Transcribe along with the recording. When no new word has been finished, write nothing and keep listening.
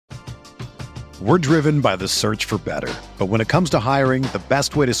We're driven by the search for better. But when it comes to hiring, the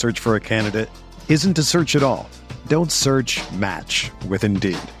best way to search for a candidate isn't to search at all. Don't search, match with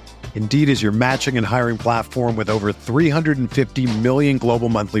Indeed. Indeed is your matching and hiring platform with over 350 million global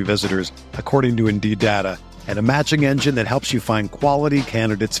monthly visitors, according to Indeed data, and a matching engine that helps you find quality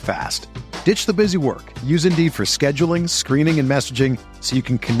candidates fast. Ditch the busy work. Use Indeed for scheduling, screening, and messaging so you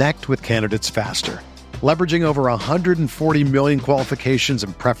can connect with candidates faster. Leveraging over 140 million qualifications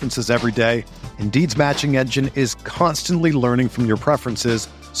and preferences every day, Indeed's matching engine is constantly learning from your preferences,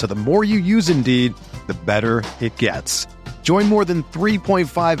 so the more you use Indeed, the better it gets. Join more than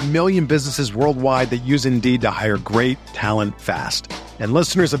 3.5 million businesses worldwide that use Indeed to hire great talent fast. And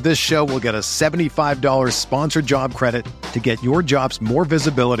listeners of this show will get a $75 sponsored job credit to get your jobs more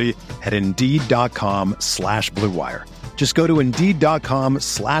visibility at Indeed.com/Blue Wire. Just go to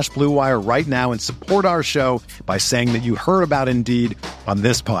Indeed.com/Blue Wire right now and support our show by saying that you heard about Indeed on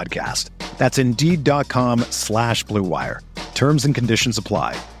this podcast. That's Indeed.com/Blue Wire. Terms and conditions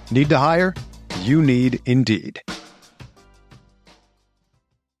apply. Need to hire? You need Indeed.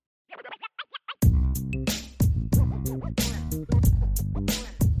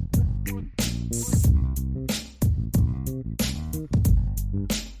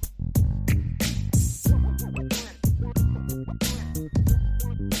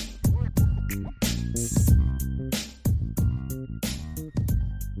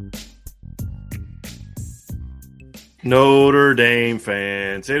 Notre Dame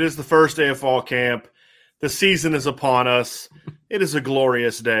fans, it is the first day of fall camp. The season is upon us. It is a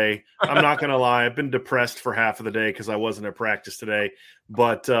glorious day. I'm not going to lie. I've been depressed for half of the day because I wasn't at practice today.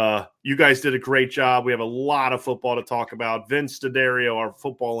 But you guys did a great job. We have a lot of football to talk about. Vince D'Addario, our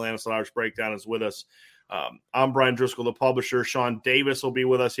football analyst at Irish Breakdown, is with us. I'm Brian Driscoll, the publisher. Sean Davis will be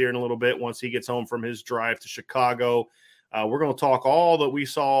with us here in a little bit once he gets home from his drive to Chicago. We're going to talk all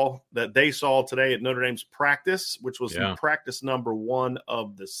that they saw today at Notre Dame's practice, which was practice number 1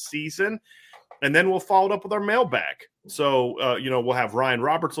 of the season. And then we'll follow it up with our mailbag. So, we'll have Ryan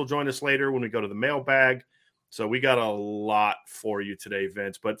Roberts will join us later when we go to the mailbag. So we got a lot for you today,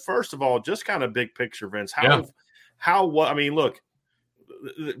 Vince. But first of all, just kind of big picture, Vince. Look,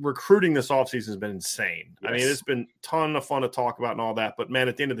 recruiting this offseason has been insane. Yes. I mean, it's been a ton of fun to talk about and all that. But, man,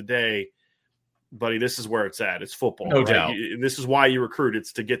 at the end of the day, buddy, this is where it's at. It's football. No doubt. This is why you recruit.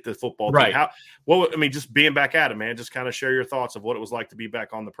 It's to get the football right. team. Just being back at it, man, just kind of share your thoughts of what it was like to be back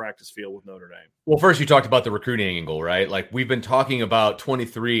on the practice field with Notre Dame. Well, first you talked about the recruiting angle, right? Like we've been talking about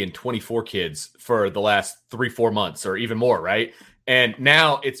 23 and 24 kids for the last 3-4 months or even more, right? And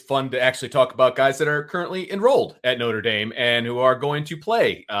now it's fun to actually talk about guys that are currently enrolled at Notre Dame and who are going to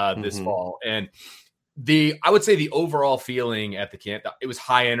play this fall. And I would say the overall feeling at the camp, it was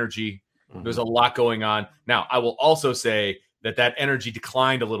high energy. There's a lot going on. Now, I will also say that energy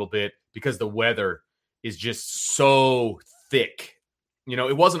declined a little bit because the weather is just so thick.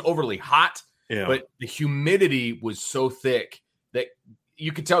 It wasn't overly hot, but the humidity was so thick that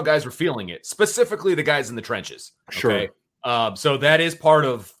you could tell guys were feeling it, specifically the guys in the trenches. Okay? Sure. So that is part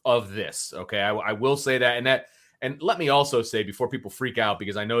of this. Okay. I will say that. And let me also say before people freak out,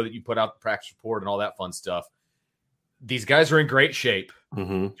 because I know that you put out the practice report and all that fun stuff, these guys are in great shape.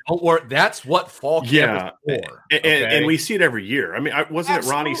 Don't worry. That's what fall camp is for. And we see it every year. I mean, wasn't it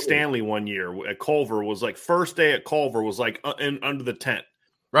Ronnie Stanley one year at Culver was like first day at Culver was like under the tent.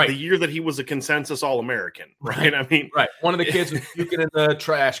 Right. The year that he was a consensus All-American. Right. I mean, right. One of the kids was puking in the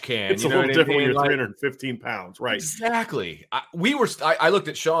trash can. It's a little different when you're 315 pounds. Right. Exactly. I looked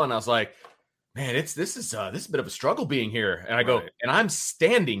at Sean and I was like, man, this is a bit of a struggle being here. And I go, and I'm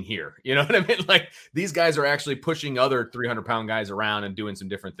standing here. You know what I mean? Like these guys are actually pushing other 300-pound guys around and doing some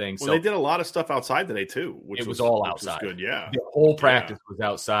different things. Well, they did a lot of stuff outside today too, which was all outside. Was good, yeah. The whole practice was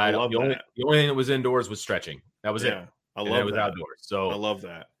outside. The only thing that was indoors was stretching. That was it. I love it was outdoors. So I love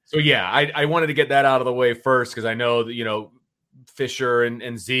that. So yeah, I wanted to get that out of the way first because I know that Fisher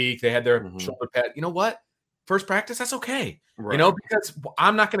and Zeke, they had their shoulder pad. You know what? First practice, that's okay. Right. Because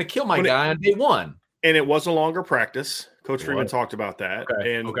I'm not going to kill my guy on day one. And it was a longer practice. Coach Freeman talked about that.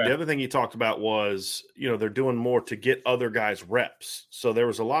 Okay. The other thing he talked about was, they're doing more to get other guys reps. So there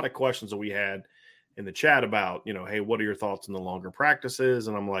was a lot of questions that we had in the chat about, hey, what are your thoughts on the longer practices?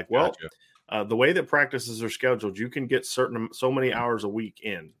 And I'm like, well, the way that practices are scheduled, you can get so many hours a week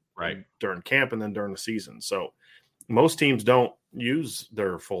in during camp and then during the season. So most teams don't use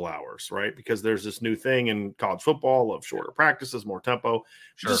their full hours, right? Because there's this new thing in college football of shorter practices, more tempo,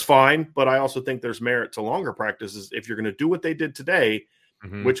 which is fine. But I also think there's merit to longer practices if you're going to do what they did today,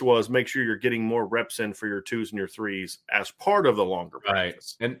 which was make sure you're getting more reps in for your 2s and your 3s as part of the longer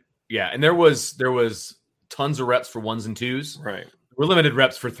practice. Right. And there was tons of reps for 1s and 2s. Right. We're limited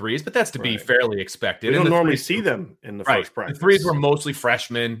reps for threes, but that's to be fairly expected. We don't normally threes, see them in the first practice. The threes were mostly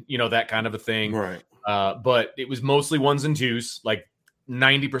freshmen, that kind of a thing. Right. But it was mostly ones and twos, like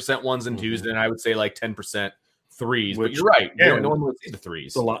 90% ones and twos, and I would say like 10% threes. But you're right. You don't normally see the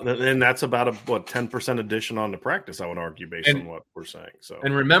threes. A lot, and that's about a 10% addition on the practice, I would argue, based on what we're saying. So,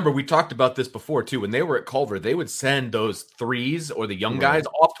 and remember, we talked about this before too. When they were at Culver, they would send those threes or the young guys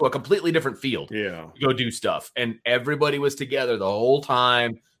off to a completely different field. Yeah, to go do stuff, and everybody was together the whole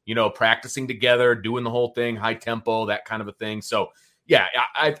time. Practicing together, doing the whole thing, high tempo, that kind of a thing. So, yeah,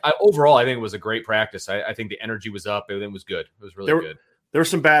 I overall, I think it was a great practice. I think the energy was up. Everything was good. It was really good. There was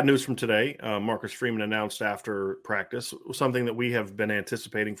some bad news from today. Marcus Freeman announced after practice something that we have been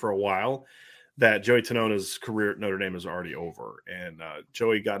anticipating for a while, that Joey Tanona's career at Notre Dame is already over. And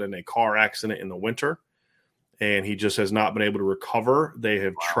Joey got in a car accident in the winter, and he just has not been able to recover. They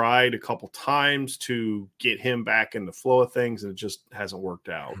have tried a couple times to get him back in the flow of things, and it just hasn't worked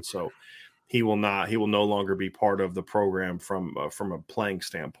out. So he will no longer be part of the program from a playing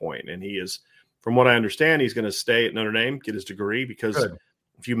standpoint. And he is, from what I understand, he's going to stay at Notre Dame, get his degree, because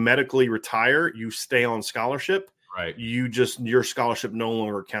if you medically retire, you stay on scholarship. Right. Your scholarship no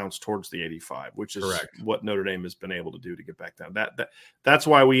longer counts towards the 85, which is what Notre Dame has been able to do to get back down. That's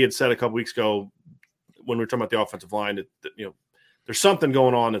why we had said a couple weeks ago when we were talking about the offensive line that there's something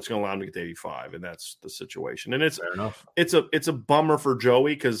going on that's going to allow him to get to 85, and that's the situation. And it's a bummer for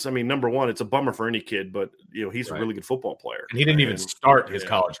Joey, because number one, it's a bummer for any kid, but he's a really good football player, and he didn't even start his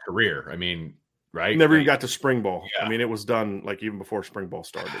college career. Right? Never even got to spring ball. Yeah. It was done even before spring ball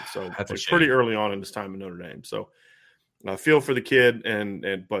started. So it's pretty early on in his time in Notre Dame. So I feel for the kid,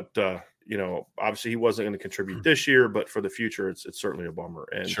 but obviously he wasn't going to contribute this year, but for the future, it's certainly a bummer.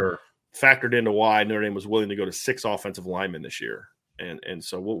 And factored into why Notre Dame was willing to go to 6 offensive linemen this year. And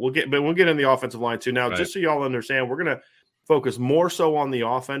so we'll get in the offensive line too. Now, just so y'all understand, we're going to focus more so on the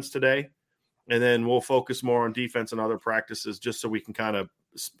offense today, and then we'll focus more on defense and other practices, just so we can kind of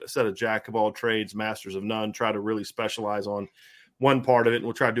set a jack of all trades, masters of none, try to really specialize on one part of it. And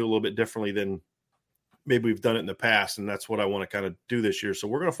we'll try to do a little bit differently than maybe we've done it in the past. And that's what I want to kind of do this year. So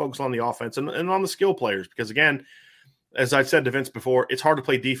we're going to focus on the offense and on the skill players, because again, as I said to Vince before, it's hard to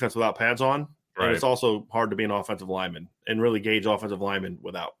play defense without pads on. Right. And it's also hard to be an offensive lineman and really gauge offensive linemen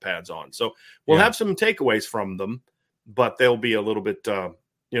without pads on. So we'll have some takeaways from them, but they'll be a little bit, a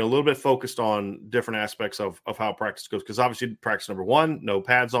little bit focused on different aspects of how practice goes. Because obviously, practice number one, no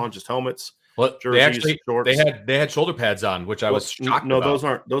pads on, just helmets. Well, jerseys, shorts. They had shoulder pads on, which I was shocked about.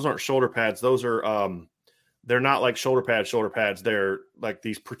 Those aren't shoulder pads. Those are they're not like shoulder pads. They're like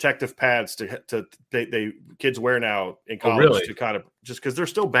these protective pads they kids wear now in college to kind of, just because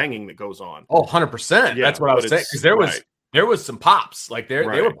there's still banging that goes on. Oh, 100%. That's what I was saying. Because there was some pops, like they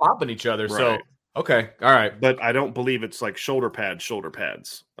were popping each other. Right. So. Okay. All right. But I don't believe it's like shoulder pads.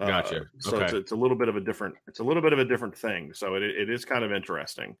 Gotcha. So it's a little bit of a different thing. So it is kind of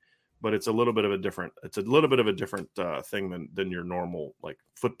interesting, but it's a little bit of a different thing than your normal like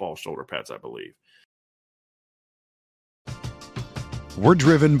football shoulder pads, I believe. We're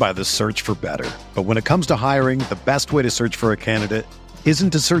driven by the search for better. But when it comes to hiring, the best way to search for a candidate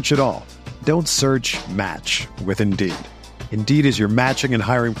isn't to search at all. Don't search, match with Indeed. Indeed is your matching and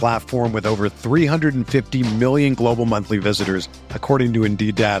hiring platform with over 350 million global monthly visitors, according to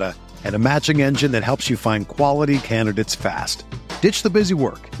Indeed data, and a matching engine that helps you find quality candidates fast. Ditch the busy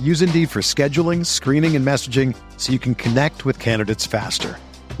work. Use Indeed for scheduling, screening, and messaging so you can connect with candidates faster.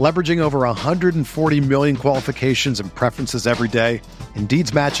 Leveraging over 140 million qualifications and preferences every day,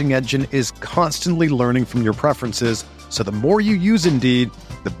 Indeed's matching engine is constantly learning from your preferences, so the more you use Indeed,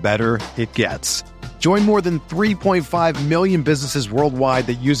 the better it gets. Join more than 3.5 million businesses worldwide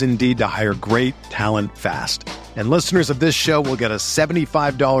that use Indeed to hire great talent fast. And listeners of this show will get a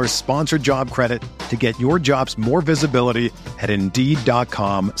 $75 sponsored job credit to get your jobs more visibility at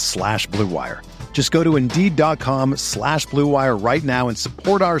Indeed.com/Blue Wire. Just go to Indeed.com/Blue Wire right now and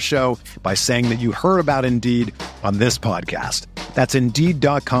support our show by saying that you heard about Indeed on this podcast. That's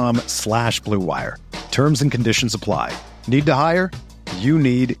Indeed.com/Blue Wire. Terms and conditions apply. Need to hire? You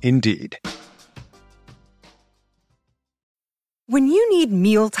need Indeed. When you need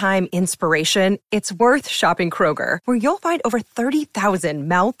mealtime inspiration, it's worth shopping Kroger, where you'll find over 30,000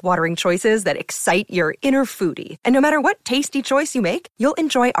 mouth-watering choices that excite your inner foodie. And no matter what tasty choice you make, you'll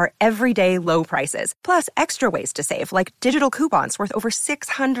enjoy our everyday low prices, plus extra ways to save, like digital coupons worth over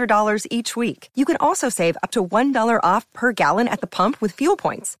 $600 each week. You can also save up to $1 off per gallon at the pump with fuel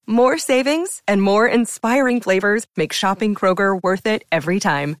points. More savings and more inspiring flavors make shopping Kroger worth it every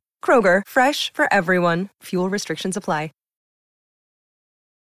time. Kroger, fresh for everyone. Fuel restrictions apply.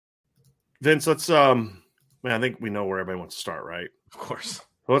 Vince, let's I think we know where everybody wants to start, right? Of course.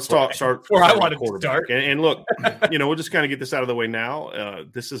 Let's start. Where I wanted to start. And look, we'll just kind of get this out of the way now.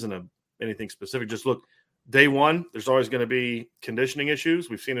 This isn't anything specific. Just look, day one, there's always going to be conditioning issues.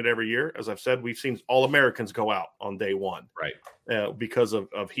 We've seen it every year. As I've said, we've seen all Americans go out on day one. Right. Because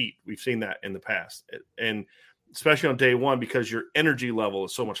of heat. We've seen that in the past. And especially on day one, because your energy level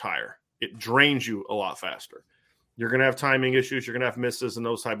is so much higher. It drains you a lot faster. You're going to have timing issues. You're going to have misses and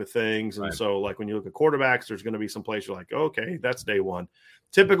those type of things. And so, like, when you look at quarterbacks, there's going to be some place you're like, okay, that's day one.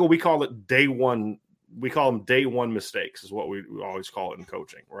 Typical, we call it day one. We call them day one mistakes is what we always call it in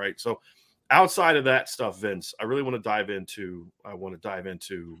coaching, right? So outside of that stuff, Vince, I really want to dive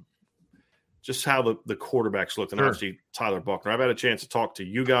into just how the quarterbacks looked. And obviously Tyler Buchner. I've had a chance to talk to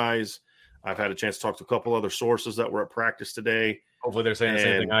you guys. I've had a chance to talk to a couple other sources that were at practice today. Hopefully they're saying the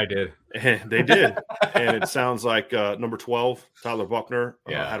same thing I did. And they did. And it sounds like number 12, Tyler Buchner,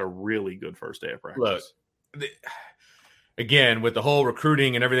 had a really good first day of practice. Look, again, with the whole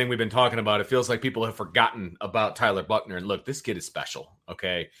recruiting and everything we've been talking about, it feels like people have forgotten about Tyler Buchner. And look, this kid is special,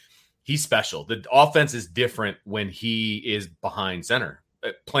 okay? He's special. The offense is different when he is behind center,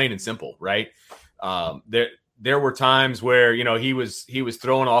 plain and simple, right? There were times where, he was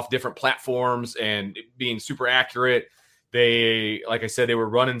throwing off different platforms and being super accurate. They, like I said, they were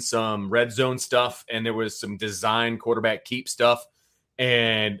running some red zone stuff, and there was some design quarterback keep stuff.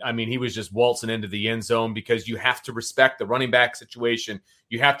 And, I mean, he was just waltzing into the end zone because you have to respect the running back situation.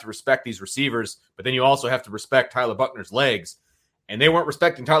 You have to respect these receivers, but then you also have to respect Tyler Buchner's legs. And they weren't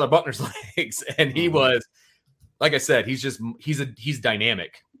respecting Tyler Buchner's legs. And he was, like I said, he's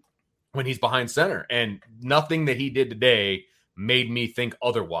dynamic when he's behind center. And nothing that he did today made me think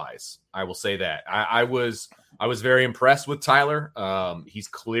otherwise. I will say that. I was very impressed with Tyler. He's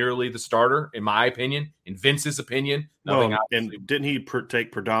clearly the starter, in my opinion, in Vince's opinion. And didn't he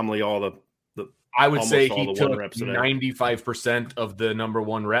take predominantly all the I would say he took 95% of the number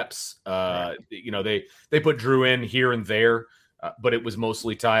one reps. Right. They put Drew in here and there, but it was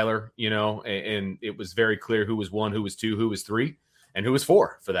mostly Tyler, and it was very clear who was 1, who was 2, who was 3, and who was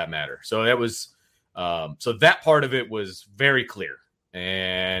 4 for that matter. So that was so that part of it was very clear,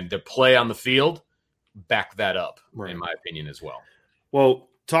 and the play on the field backed that up, in my opinion, as well. Well,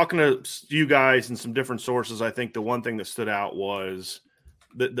 talking to you guys and some different sources, I think the one thing that stood out was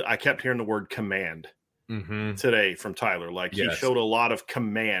that I kept hearing the word command today from Tyler. Like, he showed a lot of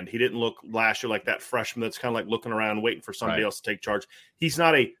command. He didn't look last year like that freshman that's kind of like looking around, waiting for somebody else to take charge. He's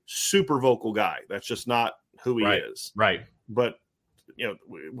not a super vocal guy. That's just not who he is. Right. But,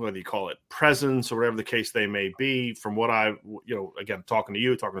 whether you call it presence or whatever the case they may be, from what again, talking to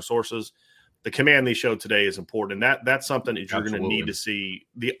you, talking to sources, the command they showed today is important. And that's something that you're going to need to see.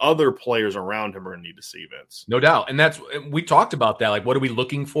 The other players around him are going to need to see, Vince. No doubt. And we talked about that. Like, what are we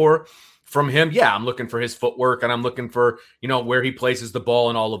looking for from him? Yeah, I'm looking for his footwork, and I'm looking for, where he places the ball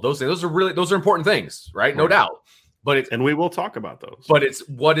and all of those things. Those are important things, right? No doubt. And we will talk about those. But it's,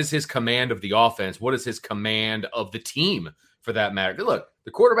 what is his command of the offense? What is his command of the team, for that matter? Look,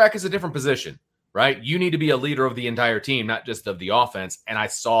 the quarterback is a different position, right? You need to be a leader of the entire team, not just of the offense. And I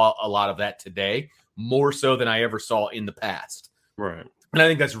saw a lot of that today, more so than I ever saw in the past. Right. And I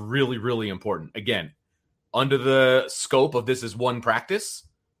think that's really, really important. Again, under the scope of this is one practice,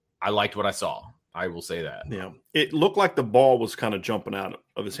 I liked what I saw. I will say that. Yeah. It looked like the ball was kind of jumping out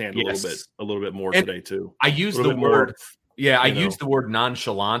of his hand a little bit more today too. I used the word I used the word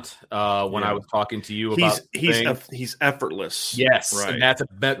nonchalant when I was talking to you about he's effortless. Yes, right. And that's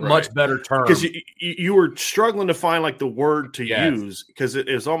a much better term. Because you were struggling to find like the word to use, because it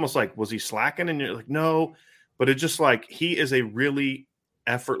is almost like, was he slacking? And you're like, no, but it's just like, he is a really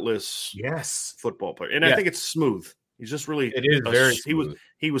effortless football player. And I think it's smooth. He's just really very smooth.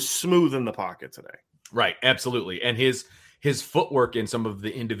 He was smooth in the pocket today. Right, absolutely. And his footwork in some of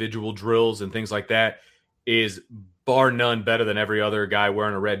the individual drills and things like that is bar none better than every other guy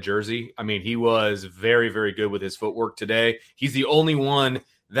wearing a red jersey. I mean, he was very, very good with his footwork today. He's the only one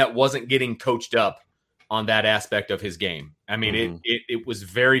that wasn't getting coached up on that aspect of his game. I mean, it was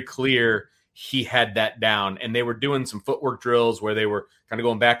very clear he had that down, and they were doing some footwork drills where they were kind of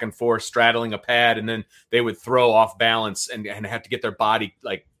going back and forth, straddling a pad, and then they would throw off balance and have to get their body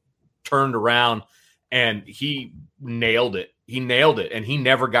like turned around, and he nailed it. He nailed it, and he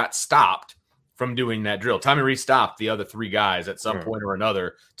never got stopped from doing that drill. Tommy Rees stopped the other 3 guys at some point or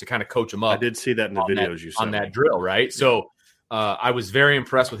another to kind of coach them up. I did see that in the videos you sent on that drill, right? Yeah. So I was very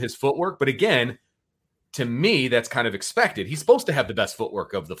impressed with his footwork. But again, to me, that's kind of expected. He's supposed to have the best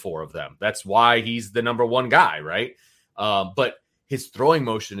footwork of the 4 of them. That's why he's the number 1 guy, right? But his throwing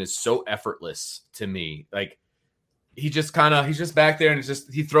motion is so effortless to me. Like, he's just back there and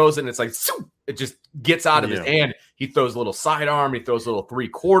he throws it and it's like, it just gets out of his hand. He throws a little sidearm. He throws a little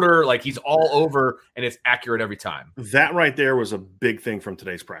 3/4. Like he's all over and it's accurate every time. That right there was a big thing from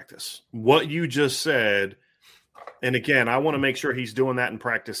today's practice. What you just said. And again, I want to make sure he's doing that in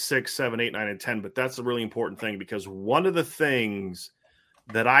practice 6, 7, 8, 9, and 10. But that's a really important thing because one of the things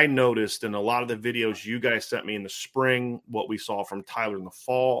that I noticed in a lot of the videos you guys sent me in the spring, what we saw from Tyler in the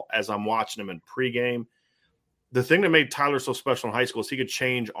fall, as I'm watching him in pregame, the thing that made Tyler so special in high school is he could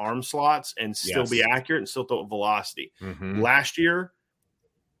change arm slots and still be accurate and still throw velocity. Mm-hmm. Last year,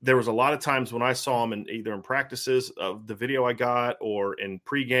 there was a lot of times when I saw him either in practices of the video I got or in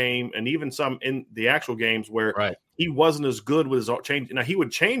pregame and even some in the actual games where he wasn't as good with his change. Now, he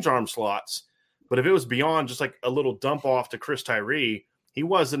would change arm slots, but if it was beyond just like a little dump off to Chris Tyree, he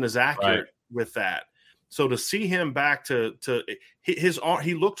wasn't as accurate with that. So to see him back to his arm,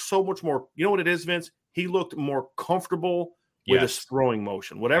 he looked so much more. You know what it is, Vince? He looked more comfortable with his throwing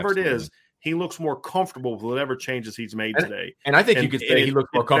motion. Whatever it is, he looks more comfortable with whatever changes he's made today. And I think you could say he looks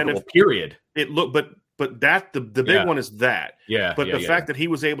more comfortable, period. It looked, but that the big one is that. Yeah. But the fact that he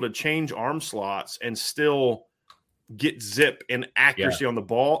was able to change arm slots and still get zip and accuracy on the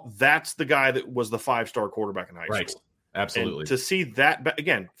ball, that's the guy that was the 5-star quarterback in high school. Absolutely. And to see that,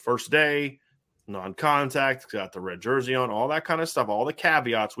 again, first day, non-contact, got the red jersey on, all that kind of stuff, all the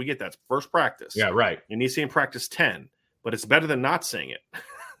caveats, we get that first practice. Yeah, right. And you see him practice 10, but it's better than not seeing it.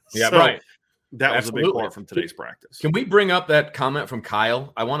 Yeah, right. That was a big part from today's practice. Can we bring up that comment from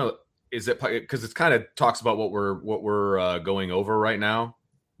Kyle? I want to. Is it because it kind of talks about what we're going over right now?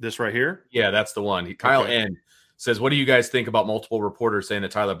 This right here. Yeah, that's the one. Kyle N says, "What do you guys think about multiple reporters saying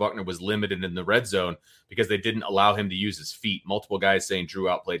that Tyler Buckner was limited in the red zone because they didn't allow him to use his feet? Multiple guys saying Drew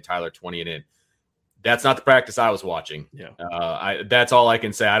outplayed Tyler 20 and in." That's not the practice I was watching. Yeah, that's all I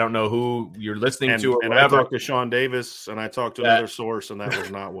can say. I don't know who you're listening to or whatever. I talked to Sean Davis and I talked to another source, and that was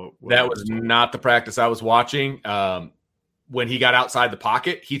not what that was not the practice I was watching. When he got outside the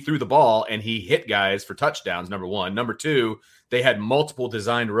pocket, he threw the ball and he hit guys for touchdowns. Number one. Number two, they had multiple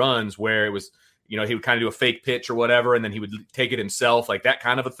designed runs where it was, he would kind of do a fake pitch or whatever, and then he would take it himself, like that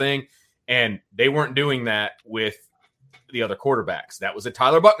kind of a thing. And they weren't doing that with the other quarterbacks. That was a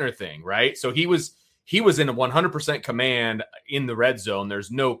Tyler Buckner thing, right? So he was in a 100% command in the red zone.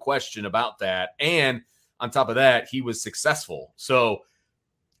 There's no question about that. And on top of that, he was successful. So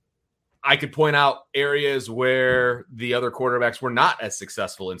I could point out areas where the other quarterbacks were not as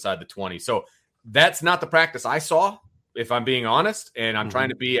successful inside the 20. So that's not the practice I saw, if I'm being honest. And I'm trying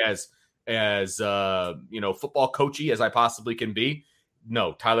to be as football coachy as I possibly can be.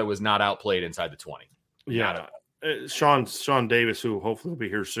 No, Tyler was not outplayed inside the 20. Yeah. Sean Davis, who hopefully will be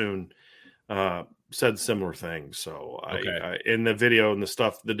here soon, said similar things. So I in the video and the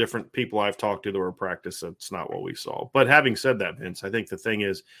stuff, the different people I've talked to that were practice, that's not what we saw. But having said that, Vince, I think the thing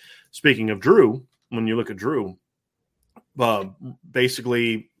is, speaking of Drew, when you look at Drew,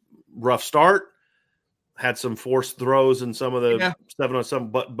 basically rough start, had some forced throws in some of the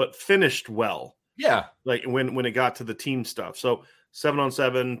 7-on-7, but finished well. Yeah. Like when it got to the team stuff. So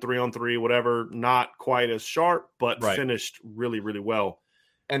 7-on-7, 3-on-3, whatever, not quite as sharp, but finished really, really well.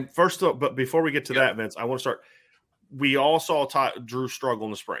 And first up, but before we get to that, Vince, I want to start. We all saw Drew struggle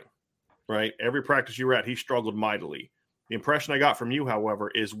in the spring, right? Every practice you were at, he struggled mightily. The impression I got from you, however,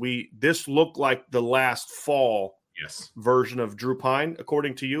 is this looked like the last fall version of Drew Pine,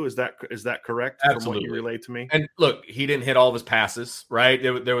 according to you. Is that correct? Absolutely. From what you relayed to me? And look, he didn't hit all of his passes, right?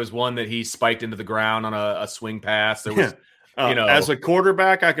 There was one that he spiked into the ground on a swing pass. There was. As a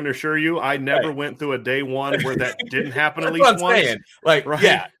quarterback, I can assure you, I never went through a day one where that didn't happen at least once. Saying.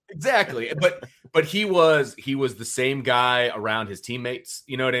 Yeah, exactly. But he was the same guy around his teammates.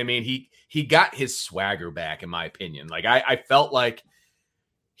 You know what I mean? He got his swagger back, in my opinion. Like I felt like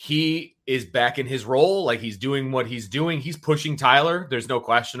he is back in his role. Like he's doing what he's doing. He's pushing Tyler. There's no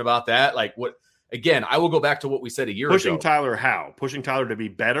question about that. Like again, I will go back to what we said a year ago. Pushing Tyler how? Pushing Tyler to be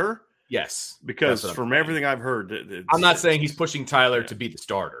better? Yes. Because from everything I've heard, I'm not saying he's pushing Tyler to be the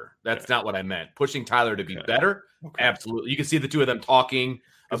starter. That's not what I meant. Pushing Tyler to be better. Okay. Absolutely. You can see the two of them talking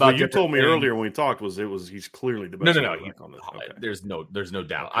about what you told me earlier when we talked was he's clearly the best. No. On this. Okay. There's no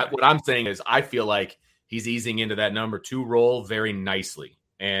doubt. Okay. What I'm saying is I feel like he's easing into that number 2 role very nicely.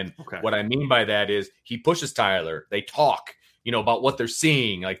 And what I mean by that is he pushes Tyler. They talk, about what they're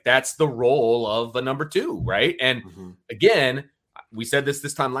seeing. Like that's the role of a number 2, right? And again, we said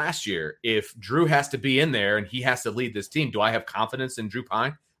this time last year. If Drew has to be in there and he has to lead this team, do I have confidence in Drew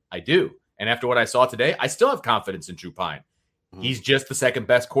Pine? I do. And after what I saw today, I still have confidence in Drew Pine. He's just the second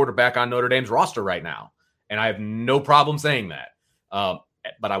best quarterback on Notre Dame's roster right now. And I have no problem saying that.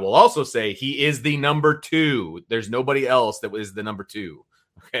 But I will also say he is the number 2. There's nobody else that was the number 2.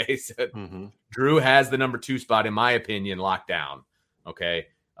 Okay, so Drew has the number 2 spot, in my opinion, locked down. Okay,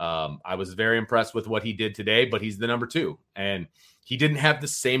 I was very impressed with what he did today, but he's the number 2, and he didn't have the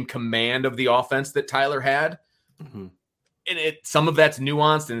same command of the offense that Tyler had. And some of that's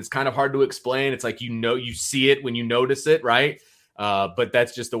nuanced, and it's kind of hard to explain. It's like you see it when you notice it, right? But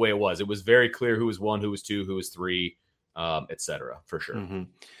that's just the way it was. It was very clear who was 1, who was 2, who was 3, etc. For sure.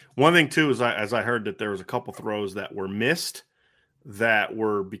 One thing too is as I heard that there was a couple throws that were missed that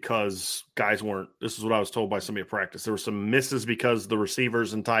were because guys weren't. This is what I was told by somebody at practice. There were some misses because the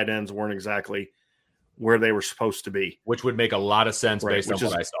receivers and tight ends weren't exactly where they were supposed to be, which would make a lot of sense based on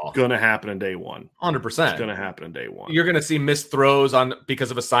what I saw. Going to happen in day one. 100%. It's going to happen in day one. You're going to see missed throws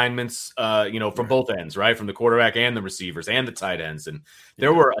because of assignments, from both ends, right? From the quarterback and the receivers and the tight ends. And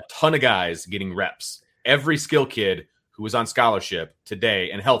there were a ton of guys getting reps. Every skill kid who was on scholarship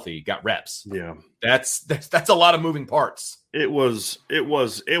today and healthy got reps. Yeah. That's a lot of moving parts. It was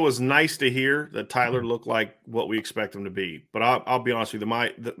nice to hear that Tyler looked like what we expect him to be. But I'll be honest with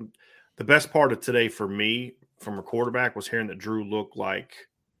you, the best part of today for me from a quarterback was hearing that Drew looked like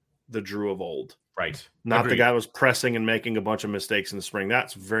the Drew of old. Right. Not the guy who was pressing and making a bunch of mistakes in the spring.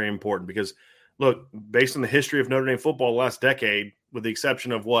 That's very important because, look, based on the history of Notre Dame football last decade, with the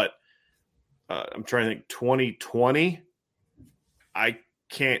exception of what I'm trying to think, 2020, I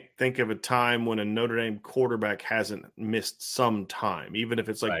can't think of a time when a Notre Dame quarterback hasn't missed some time, even if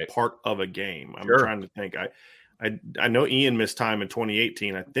it's like part of a game. I'm trying to think. I know Ian missed time in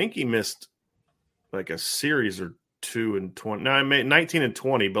 2018. I think he missed like a series or two in 20. No, I made 19 and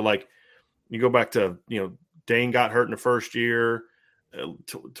 20, but like you go back to, Dane got hurt in the first year,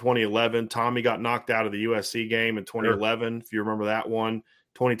 2011. Tommy got knocked out of the USC game in 2011, if you remember that one.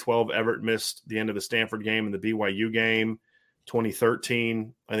 2012, Everett missed the end of the Stanford game and the BYU game.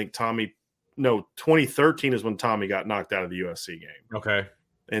 2013, 2013 is when Tommy got knocked out of the USC game. Okay.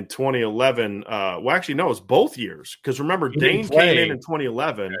 In 2011, it was both years. Because remember, Dane came in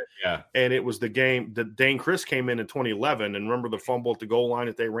 2011, and it was the game that Dane Chris came in 2011. And remember the fumble at the goal line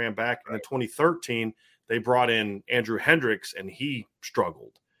that they ran back? And in 2013, they brought in Andrew Hendricks, and he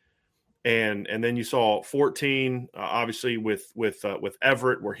struggled. And then you saw 14, obviously with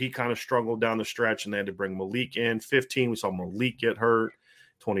Everett, where he kind of struggled down the stretch, and they had to bring Malik in. 15, we saw Malik get hurt.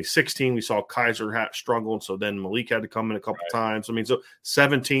 2016, we saw Kaiser struggle, and so then Malik had to come in a couple times. I mean, so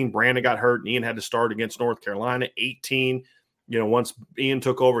 17, Brandon got hurt, and Ian had to start against North Carolina. 18, once Ian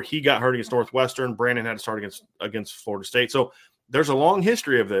took over, he got hurt against Northwestern. Brandon had to start against Florida State. So there's a long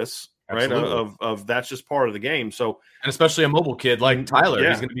history of this. Absolutely. Right, of that's just part of the game. So, and especially a mobile kid like Tyler,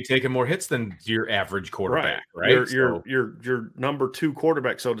 he's going to be taking more hits than your average quarterback, right? Your number 2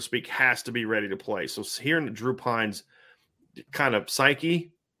 quarterback, so to speak, has to be ready to play. So hearing that Drew Pine's kind of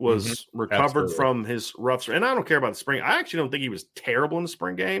psyche was recovered from his rough, and I don't care about the spring. I actually don't think he was terrible in the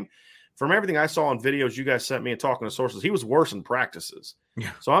spring game. From everything I saw on videos you guys sent me and talking to sources, he was worse in practices. Yeah,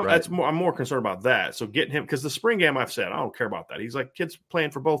 so I'm more concerned about that. So getting him, because the spring game, I've said I don't care about that. He's like kids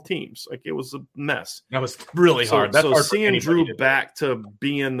playing for both teams. Like it was a mess. That was really hard. That's hard seeing Drew back to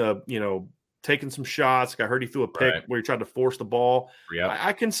being the taking some shots. Like I heard he threw a pick where he tried to force the ball. Yeah,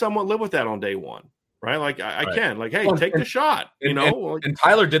 I can somewhat live with that on day one. Right, like I can, like, hey, take the shot, and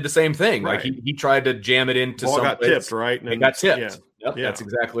Tyler did the same thing. Like he tried to jam it into. Ball got tipped, right? And got tipped. Yep, that's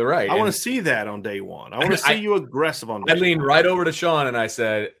exactly right. I want to see that on day one. I want to see you aggressive on day one. I leaned right over to Sean and I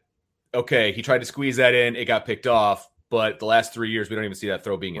said, "Okay, he tried to squeeze that in. It got picked off. But the last 3 years, we don't even see that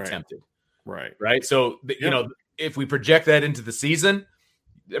throw being attempted. Right. So if we project that into the season,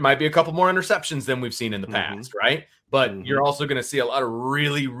 there might be a couple more interceptions than we've seen in the past, right? But you're also going to see a lot of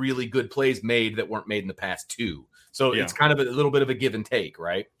really, really good plays made that weren't made in the past too. So it's kind of a little bit of a give and take,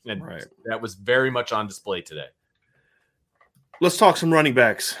 right? And that was very much on display today. Let's talk some running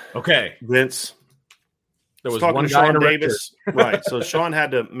backs. Okay. Vince. There was one guy Sean Davis. Right. So Sean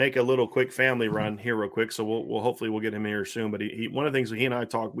had to make a little quick family run here real quick. So we'll hopefully we'll get him here soon. But he one of the things that he and I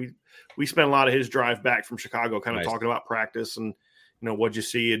talked, we spent a lot of his drive back from Chicago kind of talking about practice and what'd you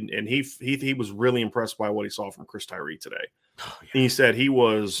see? And he was really impressed by what he saw from Chris Tyree today. Oh, yeah. He said he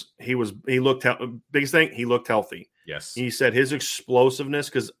looked biggest thing, he looked healthy. Yes. He said his explosiveness,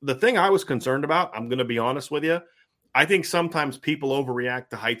 because the thing I was concerned about, I'm going to be honest with you, I think sometimes people overreact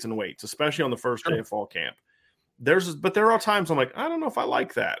to heights and weights, especially on the first day of fall camp. But there are times I'm like, I don't know if I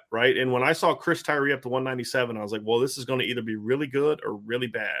like that, right? And when I saw Chris Tyree up to 197, I was like, well, this is going to either be really good or really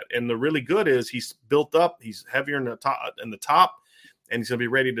bad. And the really good is he's built up, he's heavier in the top, and he's going to be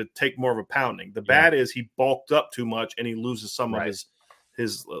ready to take more of a pounding. The bad is he bulked up too much and he loses some of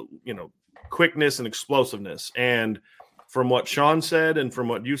his quickness and explosiveness. And from what Sean said and from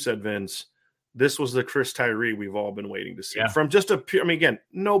what you said, Vince, this was the Chris Tyree we've all been waiting to see. Yeah. From just again,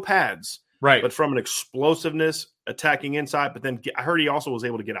 no pads. Right. But from an explosiveness, attacking inside, but then I heard he also was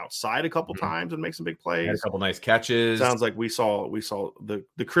able to get outside a couple times and make some big plays. Had a couple nice catches. Sounds like we saw the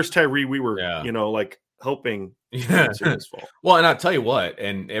Chris Tyree we were, hoping this fall. Well, and I'll tell you what,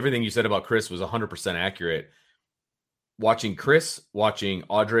 and everything you said about Chris was 100% accurate. Watching Chris, watching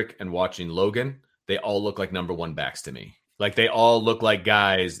Audric, and watching Logan, they all look like number one backs to me. Like they all look like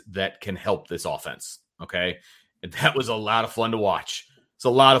guys that can help this offense. Okay. And that was a lot of fun to watch. It's a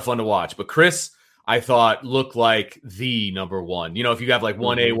lot of fun to watch. But Chris, I thought, looked like the number one. If you have like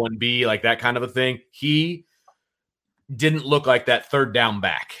 1A, 1B, like that kind of a thing, he didn't look like that third down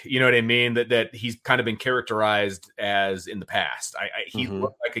back. You know what I mean? That he's kind of been characterized as in the past. He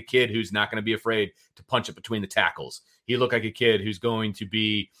looked like a kid who's not going to be afraid to punch it between the tackles. He looked like a kid who's going to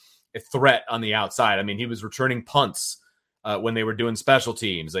be a threat on the outside. I mean, he was returning punts when they were doing special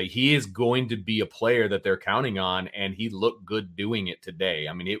teams. Like, he is going to be a player that they're counting on, and he looked good doing it today.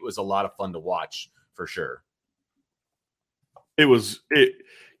 I mean, it was a lot of fun to watch for sure. We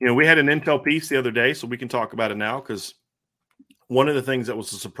had an intel piece the other day, so we can talk about it now, because one of the things that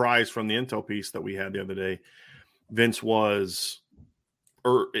was a surprise from the intel piece that we had the other day, Vince,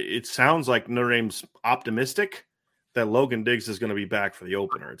 it sounds like Notre Dame's optimistic that Logan Diggs is going to be back for the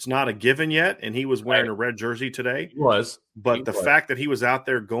opener. It's not a given yet, and he was wearing a red jersey today. He was. But the fact that he was out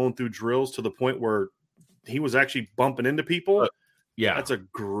there going through drills to the point where he was actually bumping into people, that's a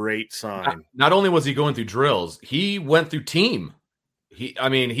great sign. Not only was he going through drills, he went through team. He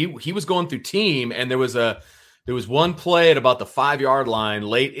was going through team, and there was one play at about the 5-yard line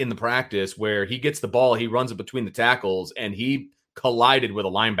late in the practice where he gets the ball, he runs it between the tackles, and he collided with a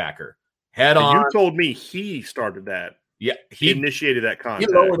linebacker. Head on. You told me he started that. Yeah, he initiated that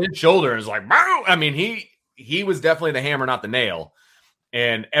contact. He lowered his shoulder and was like, "Bow!" I mean, he was definitely the hammer, not the nail.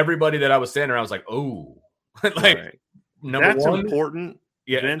 And everybody that I was standing around, I was like, "Oh, right. That's one, important,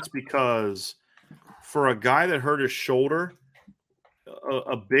 Vince, because for a guy that hurt his shoulder,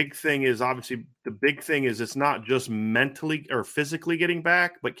 a big thing is it's not just mentally or physically getting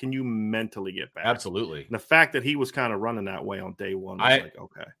back, but can you mentally get back? Absolutely. And the fact that he was kind of running that way on day one was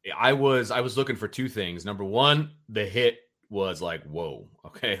okay. I was looking for two things. Number one, the hit was like, whoa,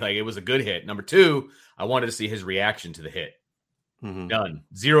 okay, like it was a good hit. Number two, I wanted to see his reaction to the hit. Done.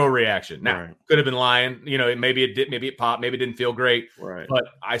 Zero reaction. Now, could have been lying. Maybe it popped. Maybe it didn't feel great. Right. But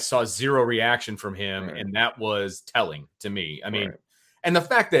I saw zero reaction from him, and that was telling to me. I mean, and the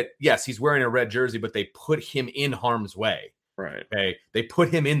fact that, yes, he's wearing a red jersey, but they put him in harm's way. Right. Okay. They put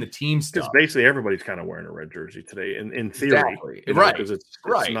him in the team stuff. Because basically everybody's kind of wearing a red jersey today, in theory. Exactly. Right. Because it's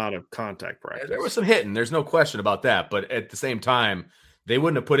not a contact practice. There was some hitting. There's no question about that. But at the same time, they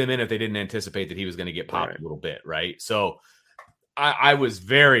wouldn't have put him in if they didn't anticipate that he was going to get popped a little bit. Right. So I was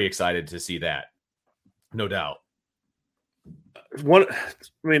very excited to see that. No doubt.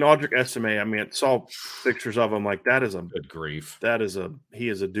 Audric Estime, I saw pictures of him, like, that is a good grief. He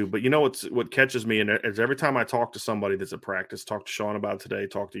is a dude. But what catches me, and is every time I talk to somebody that's at practice, talk to Sean about it today,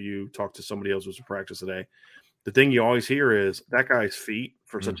 talk to you, talk to somebody else who's at practice today, the thing you always hear is that guy's feet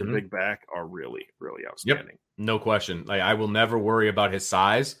for such a big back are really, really outstanding. Yep. No question. Like, I will never worry about his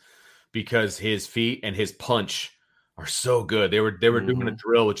size, because his feet and his punch are so good. They were doing a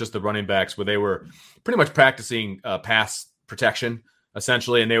drill with just the running backs where they were pretty much practicing pass protection,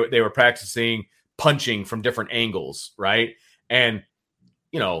 essentially, and they were practicing punching from different angles, right? And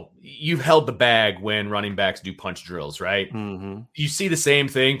you've held the bag when running backs do punch drills, right? You see the same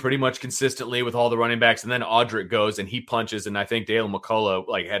thing pretty much consistently with all the running backs, and then Audric goes and he punches, and I think Dale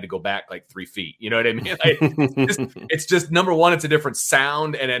McCullough had to go back 3 feet. You know what I mean? It's just number one, it's a different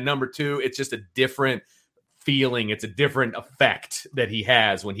sound, and at number two, it's just a different feeling. It's a different effect that he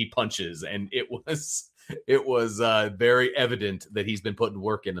has when he punches, and it was very evident that he's been putting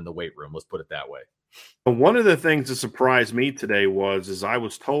work in the weight room. Let's put it that way. One of the things that surprised me today was I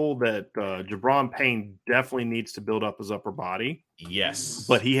was told that Jabron Payne definitely needs to build up his upper body. Yes.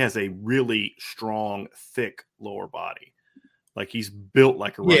 But he has a really strong, thick lower body. Like, he's built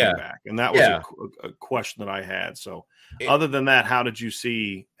like a running back. And that was a question that I had. So other than that, what did you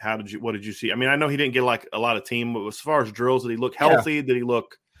see? I mean, I know he didn't get a lot of team, but as far as drills, did he look healthy? Did he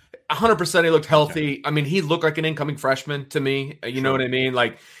look 100%? He looked healthy. Okay. I mean, he looked like an incoming freshman to me. You know what I mean?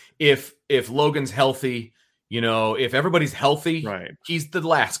 Like, if Logan's healthy, if everybody's healthy, he's the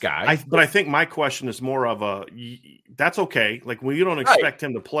last guy. But I think my question is more of that's okay. Like, you don't expect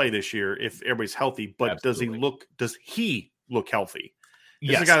him to play this year if everybody's healthy, but Absolutely. does he look healthy?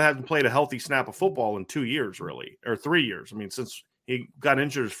 Yes. This guy hasn't played a healthy snap of football in 2 years, really, or 3 years. I mean, since he got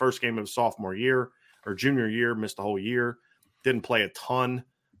injured his first game of his sophomore year, or junior year, missed the whole year, didn't play a ton.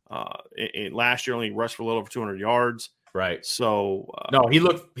 Last year only rushed for a little over 200 yards. Right. So no, he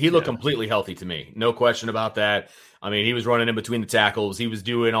looked completely healthy to me. No question about that. I mean, he was running in between the tackles. He was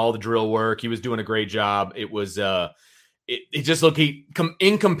doing all the drill work. He was doing a great job. It was it just looked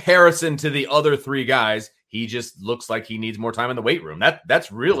in comparison to the other three guys, he just looks like he needs more time in the weight room.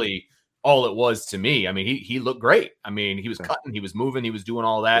 That's really all it was to me. I mean, he looked great. I mean, he was cutting, he was moving, he was doing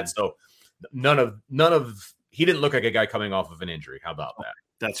all that. So none of he didn't look like a guy coming off of an injury. How about that?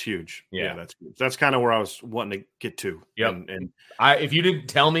 That's huge. Yeah, that's huge. That's kind of where I was wanting to get to. Yep. And if you didn't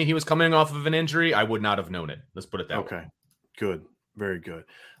tell me he was coming off of an injury, I would not have known it. Let's put it that way. Okay. Good. Very good.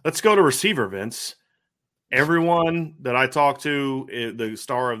 Let's go to receiver, Vince. Everyone that I talked to, the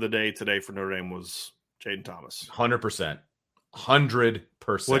star of the day today for Notre Dame was Jaden Thomas. 100%. 100%.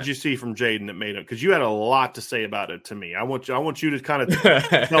 What did you see from Jaden that made him? Because you had a lot to say about it to me. I want you to kind of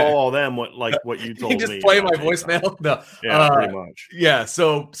tell all them what you told me. Just play my voicemail. No. Yeah, pretty much. Yeah.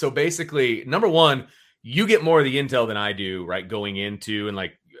 So basically, number one, you get more of the intel than I do, right? Going into and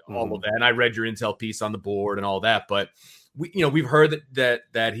all of that. And I read your intel piece on the board and all that, but we've heard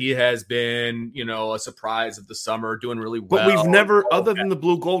that he has been, a surprise of the summer, doing really well. But we've never, other than the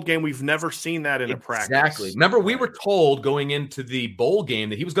blue gold game, we've never seen that in a practice. Exactly. Remember, we were told going into the bowl game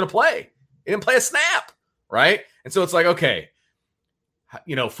that he was going to play. He didn't play a snap, right? And so it's like, okay,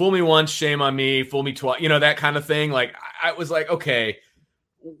 fool me once, shame on me. Fool me twice, that kind of thing. Like I was like, okay,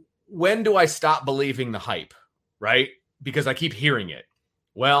 when do I stop believing the hype, right? Because I keep hearing it.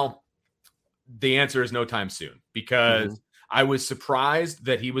 Well, the answer is no time soon, because I was surprised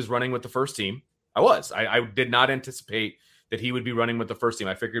that he was running with the first team. I did not anticipate that he would be running with the first team.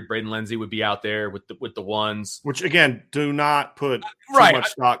 I figured Braden Lindsey would be out there with the ones. Which, again, do not put too much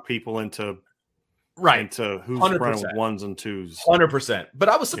stock people into who's 100%. running with ones and twos. 100%. But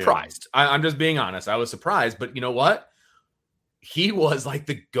I was surprised. Yeah. I'm just being honest. I was surprised. But you know what? He was like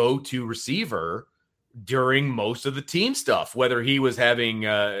the go-to receiver during most of the team stuff, whether he was having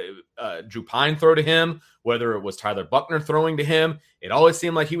Drew Pine throw to him, whether it was Tyler Buckner throwing to him, it always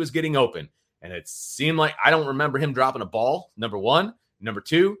seemed like he was getting open. And it seemed like I don't remember him dropping a ball, number one. Number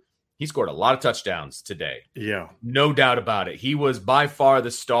two, he scored a lot of touchdowns today. Yeah. No doubt about it. He was by far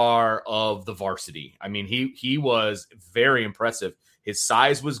the star of the varsity. I mean, he was very impressive. His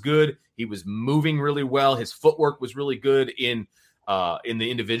size was good. He was moving really well. His footwork was really good in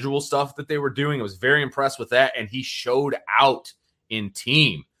the individual stuff that they were doing. I was very impressed with that. And he showed out in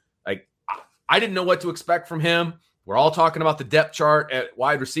team. Like, I didn't know what to expect from him. We're all talking about the depth chart at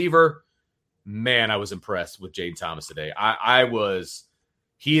wide receiver. Man, I was impressed with Jaden Thomas today.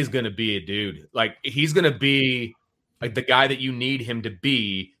 He is going to be a dude. Like, he's going to be like the guy that you need him to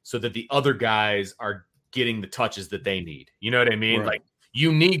be so that the other guys are getting the touches that they need. You know what I mean? Right. Like,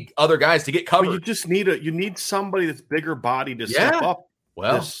 you need other guys to get covered. Well, you just need somebody that's bigger body to step up.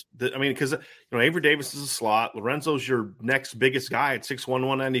 Well, because Avery Davis is a slot. Lorenzo's your next biggest guy at 6'1",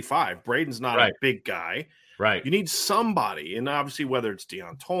 195. Braden's not a big guy. Right. You need somebody, and obviously whether it's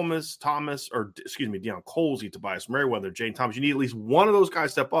Deion Colsey, Tobias Merriweather, Jaden Thomas, you need at least one of those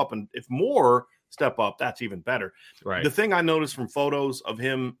guys step up, and if more step up, that's even better. Right. The thing I noticed from photos of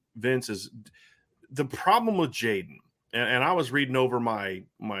him, Vince, is the problem with Jaden. And I was reading over my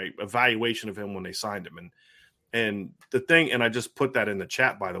evaluation of him when they signed him, and the thing, and I just put that in the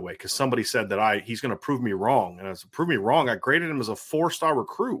chat, by the way, because somebody said that he's going to prove me wrong, and I said, prove me wrong. I graded him as a 4-star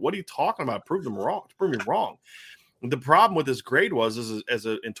recruit. What are you talking about? Prove me wrong. The problem with his grade was in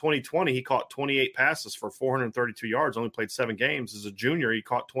 2020 he caught 28 passes for 432 yards, only played 7 games. As a junior, he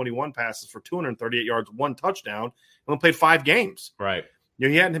caught 21 passes for 238 yards, 1 touchdown, only played 5 games. Right.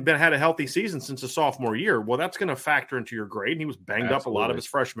 He hadn't had a healthy season since his sophomore year. Well, that's going to factor into your grade. And he was banged up a lot of his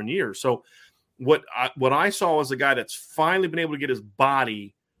freshman year. So what I saw was a guy that's finally been able to get his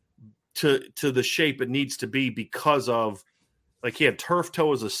body to the shape it needs to be because of, like, he had turf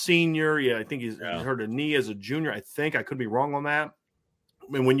toe as a senior. Yeah, I think he's hurt a knee as a junior. I could be wrong on that.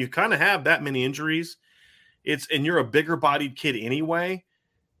 I mean, when you kind of have that many injuries, and you're a bigger bodied kid anyway.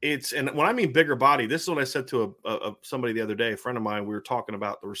 And when I mean bigger body, this is what I said to somebody the other day, a friend of mine. We were talking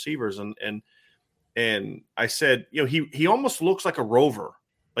about the receivers, and I said, he almost looks like a rover,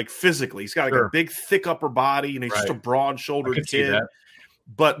 like physically. He's got like a big, thick upper body, and he's just a broad-shouldered kid.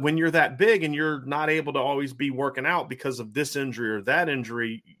 But when you're that big and you're not able to always be working out because of this injury or that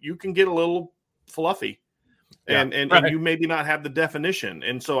injury, you can get a little fluffy. And you maybe not have the definition.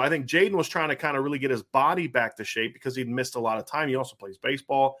 And so I think Jaden was trying to kind of really get his body back to shape because he'd missed a lot of time. He also plays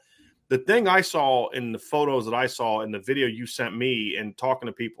baseball. The thing I saw in the photos that I saw in the video you sent me and talking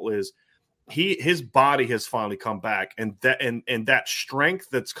to people is his body has finally come back. And that strength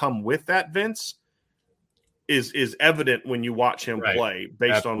that's come with that, Vince, is evident when you watch him play,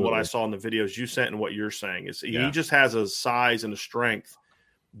 based Absolutely. on what I saw in the videos you sent and what you're saying. Is he just has a size and a strength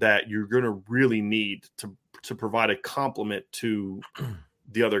that you're going to really need to provide a complement to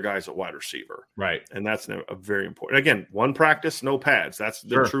the other guys at wide receiver. Right. And that's a very important. Again, one practice, no pads. That's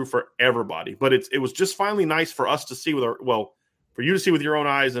true for everybody. But it was just finally nice for us to see for you to see with your own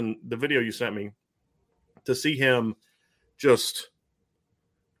eyes and the video you sent me, to see him just,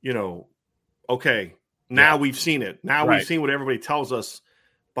 okay, now we've seen it. Now we've seen what everybody tells us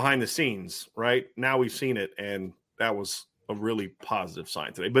behind the scenes, right? Now we've seen it, and that was a really positive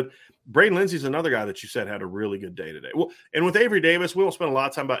sign today. But Braden Lindsey's another guy that you said had a really good day today. Well, and with Avery Davis, we won't spend a lot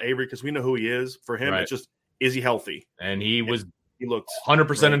of time about Avery because we know who he is. For him, it's just, is he healthy? And he looked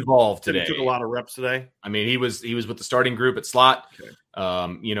 100% involved today. He took a lot of reps today. I mean, he was with the starting group at slot. Okay.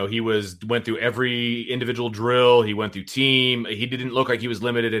 He went through every individual drill. He went through team. He didn't look like he was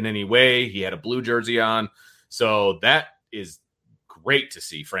limited in any way. He had a blue jersey on. So that is great to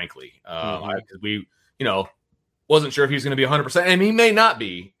see, frankly. We wasn't sure if he was going to be 100%, and he may not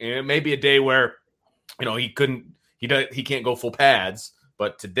be. And it may be a day where, he can't go full pads,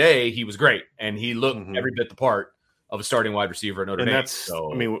 but today he was great, and he looked every bit the part of a starting wide receiver at Notre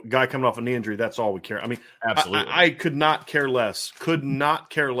Dame. Guy coming off a knee injury, that's all we care. I mean, absolutely. I could not care less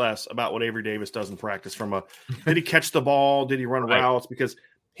about what Avery Davis does in practice did he catch the ball? Did he run routes? Because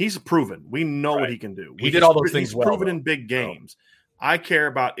he's proven. We know what he can do. He did all those things well. He's proven in big games. I care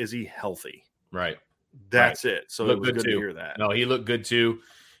about, is he healthy? Right. That's it. So it was good to hear that. No, he looked good too.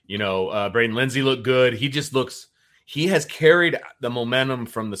 Braden Lindsey looked good. He has carried the momentum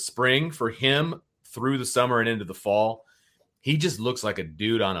from the spring for him through the summer and into the fall. He just looks like a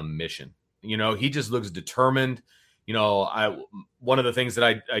dude on a mission. He just looks determined. One of the things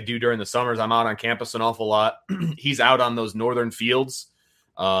that I do during the summers, I'm out on campus an awful lot. He's out on those northern fields,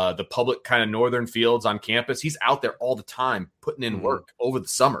 the public kind of northern fields on campus. He's out there all the time putting in work over the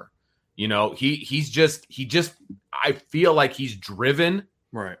summer. I feel like he's driven.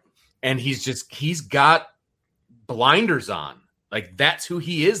 Right. And he's got blinders on. Like, that's who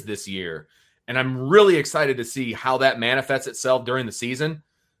he is this year. And I'm really excited to see how that manifests itself during the season.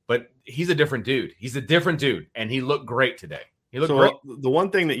 But he's a different dude. And he looked great today. He looked great. The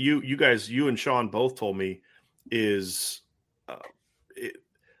one thing that you guys, you and Sean both told me is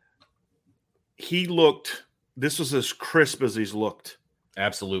this was as crisp as he's looked.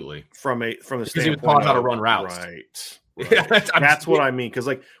 Absolutely. From the because he was taught how to run routes. Right. Yeah, that's what I mean. Because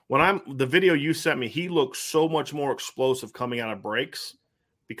the video you sent me, he looks so much more explosive coming out of breaks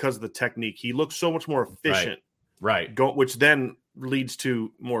because of the technique. He looks so much more efficient. Right. Which then leads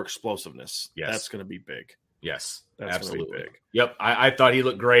to more explosiveness. Yes. That's going to be big. Yes, that's absolutely. Big. Yep. I thought he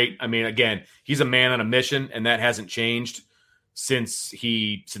looked great. I mean, again, he's a man on a mission, and that hasn't changed since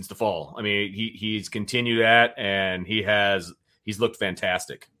the fall. I mean, he's continued that, and he's looked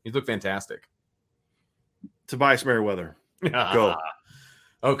fantastic. Tobias Merriweather. Go.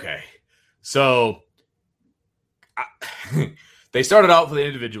 Okay. So they started out with the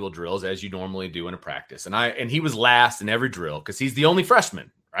individual drills, as you normally do in a practice. And he was last in every drill because he's the only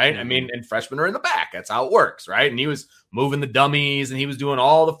freshman, right? I mean, and freshmen are in the back. That's how it works, right? And he was moving the dummies, and he was doing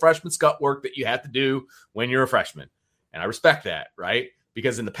all the freshman scut work that you have to do when you're a freshman. And I respect that, right?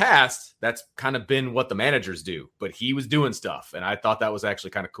 Because in the past, that's kind of been what the managers do. But he was doing stuff, and I thought that was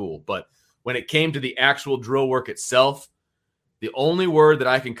actually kind of cool. But when it came to the actual drill work itself, the only word that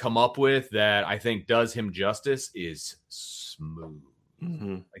I can come up with that I think does him justice is smooth.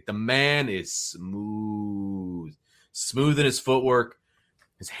 Like, the man is smooth in his footwork.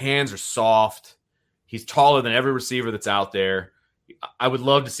 His hands are soft. He's taller than every receiver that's out there. I would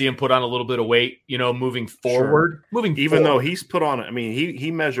love to see him put on a little bit of weight, moving forward. Sure. Even though he's put on,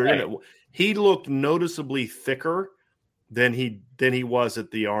 he measured in it. He looked noticeably thicker than he was at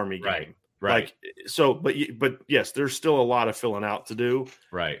the Army game. Right. But yes, there's still a lot of filling out to do.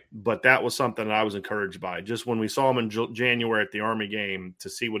 Right. But that was something that I was encouraged by. Just when we saw him in January at the Army game, to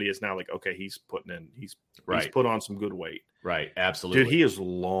see what he is now, like, okay, he's put on some good weight. Right. Absolutely. Dude, he is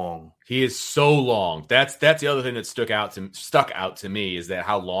long. He is so long. That's the other thing that stuck out to me is that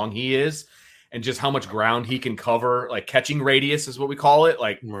how long he is and just how much ground he can cover. Like, catching radius is what we call it.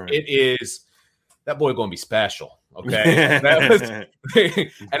 Like, It is, that boy going to be special. Okay.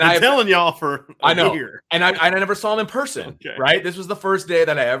 I'm telling y'all for I know. year. And I never saw him in person. Okay. Right. This was the first day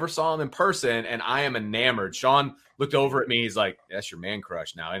that I ever saw him in person, and I am enamored. Sean looked over at me. He's like, "That's your man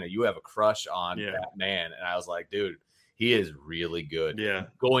crush now. I know you have a crush on that man." And I was like, dude, he is really good. Yeah. He's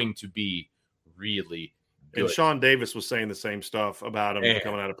going to be really And Sean Davis was saying the same stuff about him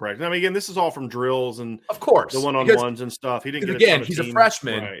coming out of practice. I mean, again, this is all from drills and of course the one-on-ones and stuff. He didn't get again. He's a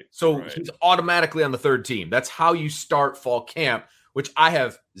freshman, right, so he's automatically on the third team. That's how you start fall camp, which I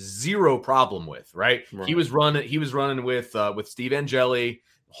have zero problem with. Right? He was running with Steve Angeli,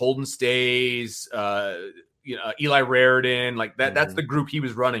 Holden Stays, Eli Raridan, like that. That's the group he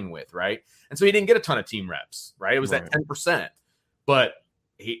was running with, right? And so he didn't get a ton of team reps, right? It was that 10%, but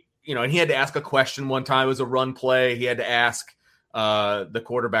and he had to ask a question one time. It was a run play. He had to ask the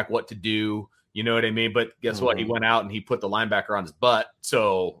quarterback what to do. You know what I mean? But guess what? He went out and he put the linebacker on his butt.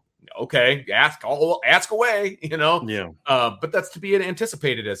 So, okay, ask away, Yeah. But that's to be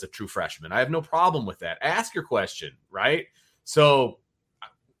anticipated as a true freshman. I have no problem with that. Ask your question, right? So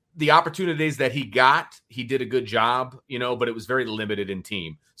the opportunities that he got, he did a good job, but it was very limited in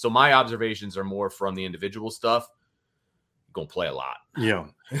team. So my observations are more from the individual stuff. Going to play a lot. Yeah.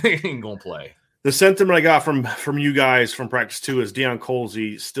 Going to play. The sentiment I got from you guys from practice 2 is Deion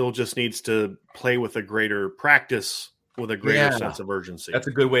Colsey still just needs to play with a greater practice, with a greater sense of urgency. That's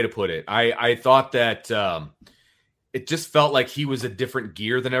a good way to put it. I thought that it just felt like he was a different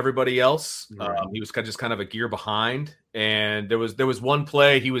gear than everybody else. He was just kind of a gear behind. And there was one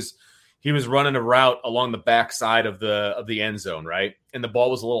play he was running a route along the backside of the end zone, right? And the ball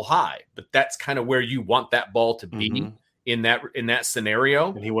was a little high, but that's kind of where you want that ball to be. In that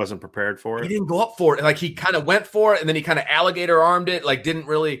scenario, and he wasn't prepared for it. He didn't go up for it. Like he kind of went for it, and then he kind of alligator armed it. Like didn't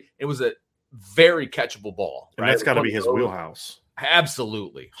really. It was a very catchable ball. And that's got to be his wheelhouse.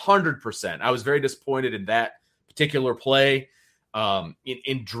 Absolutely, 100%. I was very disappointed in that particular play.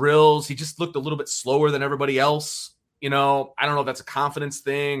 In drills, he just looked a little bit slower than everybody else. I don't know if that's a confidence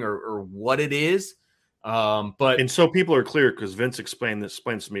thing or what it is. And so people are clear because Vince explained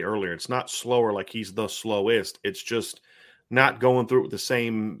to me earlier. It's not slower like he's the slowest. It's just not going through it with the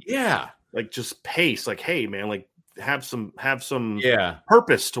same like just pace. Like, hey man, like have some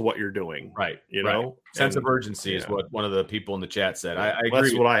purpose to what you're doing. Right. Sense of urgency is what one of the people in the chat said. I agree.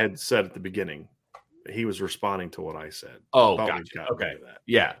 That's what I had said at the beginning. He was responding to what I said. Oh, gotcha. Okay.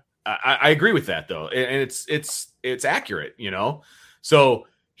 Yeah. I agree with that though. And it's accurate, so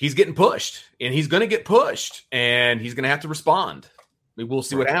he's getting pushed, and he's going to get pushed, and he's going to have to respond. We'll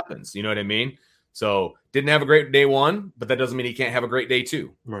see what happens. You know what I mean? So didn't have a great day 1, but that doesn't mean he can't have a great day 2.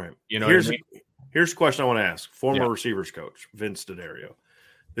 Right. Here's a question I want to ask. Former receivers coach, Vince D'Addario.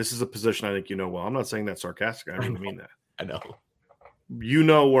 This is a position I think you know well. I'm not saying that sarcastic. I mean that. I know. You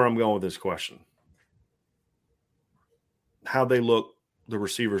know where I'm going with this question. How they look, the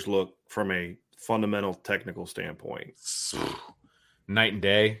receivers look from a fundamental technical standpoint. Night and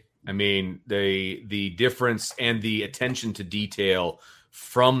day. I mean, the difference and the attention to detail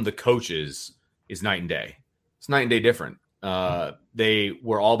from the coaches is night and day. It's night and day different. They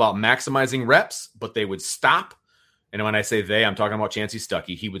were all about maximizing reps, but they would stop. And when I say they, I'm talking about Chancey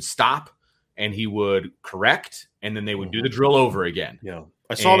Stuckey. He would stop and he would correct, and then they would do the drill over again. Yeah.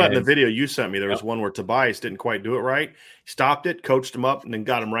 I saw that in the video you sent me. There was one where Tobias didn't quite do it right. He stopped it, coached him up, and then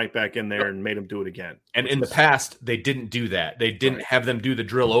got him right back in there and made him do it again. And in the past, they didn't do that. They didn't have them do the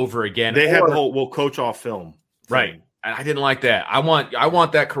drill over again. They had the whole we'll coach off film. Right. I didn't like that. I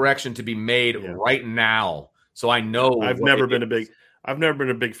want that correction to be made right now. So I know I've never been a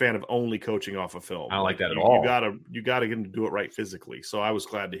big fan of only coaching off of film. I don't like that at all. You gotta get him to do it right physically. So I was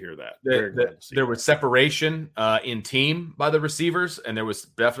glad to hear that. There was separation in team by the receivers, and there was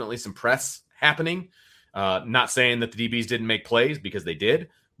definitely some press happening. Not saying that the DBs didn't make plays, because they did,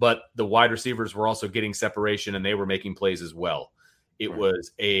 but the wide receivers were also getting separation and they were making plays as well. It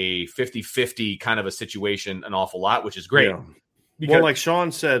was a 50-50 kind of a situation an awful lot, which is great. Yeah. Well, like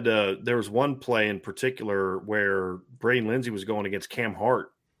Sean said, there was one play in particular where Braden Lindsey was going against Cam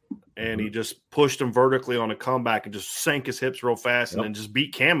Hart, and he just pushed him vertically on a comeback and just sank his hips real fast, and then just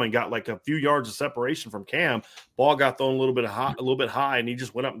beat Cam and got like a few yards of separation from Cam. Ball got thrown a little bit high, and he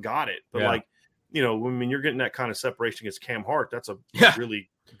just went up and got it. But when you're getting that kind of separation against Cam Hart, that's a really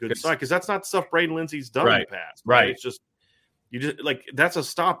good sign, because that's not stuff Braden Lindsey's done in the past. Right. It's just that's a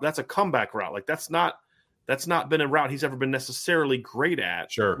stop. That's a comeback route. Like that's not been a route he's ever been necessarily great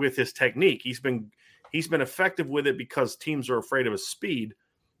at with his technique. He's been effective with it because teams are afraid of his speed,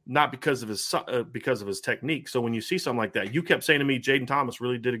 not because of his technique. So when you see something like that, you kept saying to me, Jaden Thomas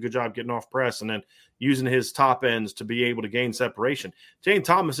really did a good job getting off press and then using his top ends to be able to gain separation. Jaden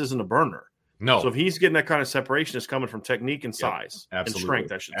Thomas isn't a burner. No. So if he's getting that kind of separation, it's coming from technique and size and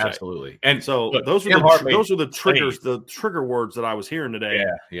strength, I should say. Absolutely. And so those are the triggers, the trigger words that I was hearing today.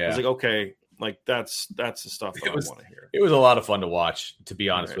 Yeah. I was like, okay, like that's the stuff that I want to hear. It was a lot of fun to watch, to be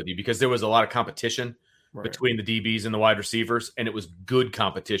honest with you, because there was a lot of competition between the DBs and the wide receivers, and it was good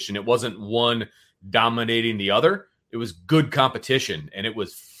competition. It wasn't one dominating the other. It was good competition, and it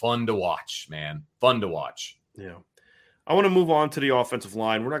was fun to watch, man. Fun to watch. Yeah. I want to move on to the offensive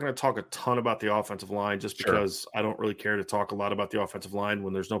line. We're not going to talk a ton about the offensive line just because I don't really care to talk a lot about the offensive line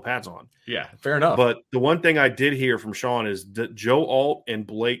when there's no pads on. Yeah, fair enough. But the one thing I did hear from Sean is that Joe Alt and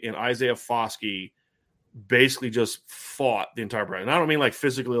Blake and Isaiah Foskey basically just fought the entire practice. And I don't mean like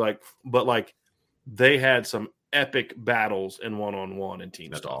physically, but they had some epic battles in one-on-one and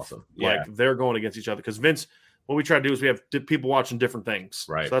team That's stuff. awesome. Yeah. They're going against each other because Vince – what we try to do is we have people watching different things.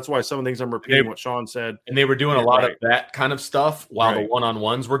 Right. So that's why some things I'm repeating what Sean said. And they were doing a lot of that kind of stuff while the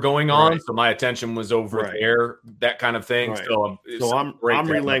one-on-ones were going on. So my attention was over there, that kind of thing. Right. So I'm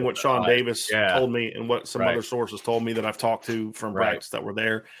relaying what Sean Davis told me and what some other sources told me that I've talked to from practice that were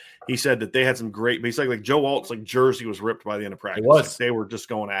there. He said that they had some great – basically like Joe Alt's jersey was ripped by the end of practice. It was. They were just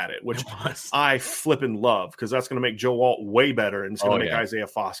going at it, which I flipping love because that's going to make Joe Alt way better and it's going to make Isaiah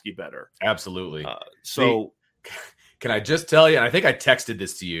Foskey better. Absolutely. Can I just tell you, and I think I texted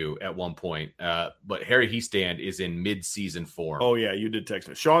this to you at one point, but Harry Heestand is in mid-season form. Oh, yeah, you did text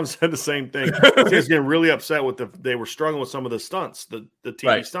me. Sean said the same thing. He was getting really upset with they were struggling with some of the stunts, the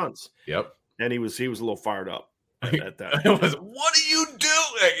TV stunts. Yep. And he was a little fired up at that. It was, what do you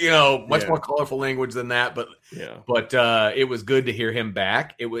do? Much more colorful language than that, but it was good to hear him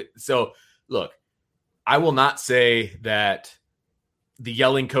back. So look, I will not say that the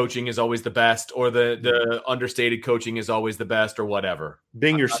yelling coaching is always the best or the understated coaching is always the best or whatever.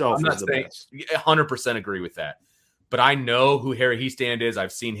 Being yourself is the best. 100% agree with that. But I know who Harry Heestand is.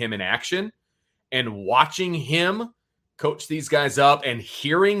 I've seen him in action, and watching him coach these guys up and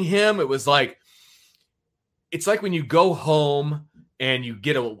hearing him, it's like when you go home and you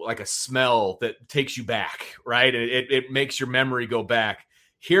get a smell that takes you back, right? It makes your memory go back.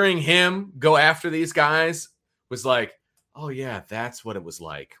 Hearing him go after these guys was like, oh yeah, that's what it was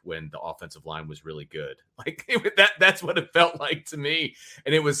like when the offensive line was really good. That's what it felt like to me.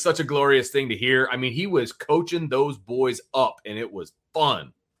 And it was such a glorious thing to hear. I mean, he was coaching those boys up and it was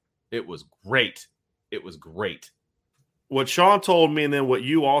fun. It was great. It was great. What Sean told me and then what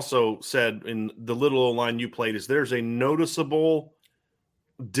you also said in the little line you played is there's a noticeable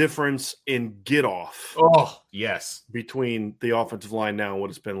difference in get off. Oh, yes. Between the offensive line now and what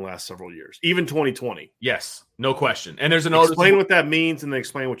it's been the last several years, even 2020. Yes, no question. And there's explain what that means and then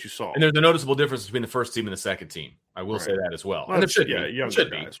explain what you saw. And there's a noticeable difference between the first team and the second team. I will say that as well. And there should be. Younger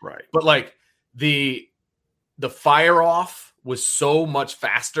guys, right. But the fire off was so much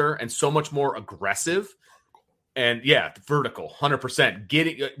faster and so much more aggressive. And vertical,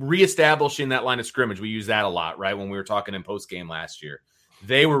 100%. Reestablishing that line of scrimmage. We use that a lot, right? When we were talking in post game last year.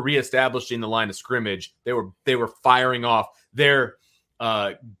 They were reestablishing the line of scrimmage. They were firing off. Their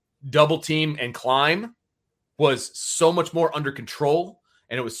double team and climb was so much more under control,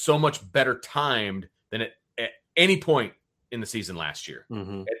 and it was so much better timed than at any point in the season last year.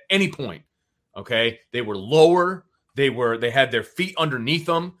 Mm-hmm. At any point, okay? They were lower. They had their feet underneath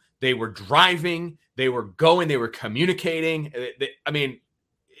them. They were driving. They were going. They were communicating.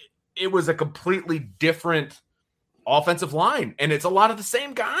 It was a completely different offensive line, and it's a lot of the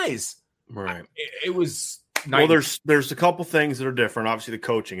same guys. Right. It was nice. Well, there's a couple things that are different. Obviously, the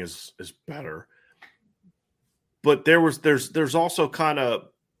coaching is better, but there's also kind of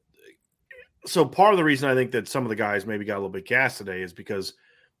so part of the reason I think that some of the guys maybe got a little bit gassed today is because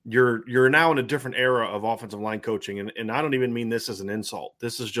you're now in a different era of offensive line coaching, and I don't even mean this as an insult.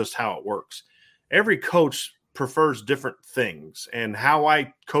 This is just how it works. Every coach prefers different things, and how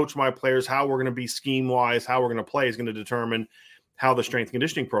I coach my players, how we're going to be scheme wise, how we're going to play is going to determine how the strength and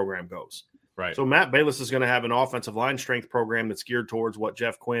conditioning program goes. Right. So Matt Bayless is going to have an offensive line strength program that's geared towards what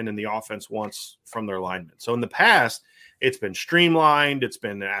Jeff Quinn and the offense wants from their linemen. So in the past, it's been streamlined, it's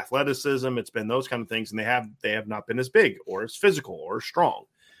been athleticism, it's been those kind of things, and they have not been as big or as physical or as strong.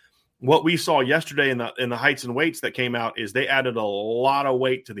 What we saw yesterday in the heights and weights that came out is they added a lot of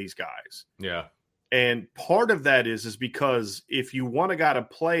weight to these guys. Yeah. And part of that is because if you want a guy to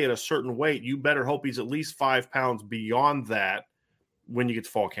play at a certain weight, you better hope he's at least 5 pounds beyond that when you get to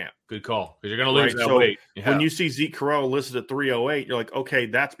fall camp. Good call, because you're going to lose that weight. Yeah. When you see Zeke Correll listed at 308, you're like, okay,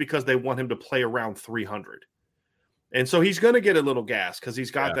 that's because they want him to play around 300. And so he's going to get a little gas because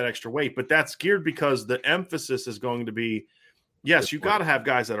he's got that extra weight. But that's geared because the emphasis is going to be, yes, you've got to have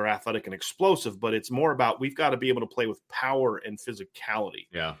guys that are athletic and explosive, but it's more about we've got to be able to play with power and physicality.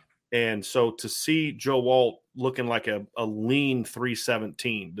 Yeah. And so to see Joe Walt looking like a lean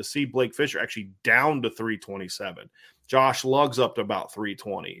 317, to see Blake Fisher actually down to 327, Josh Lugg's up to about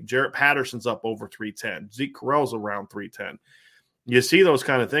 320, Jarrett Patterson's up over 310, Zeke Correll's around 310. You see those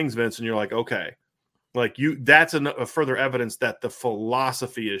kind of things, Vince, and you're like, okay, Like that's a further evidence that the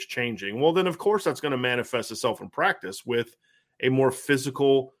philosophy is changing. Well, then of course that's going to manifest itself in practice with a more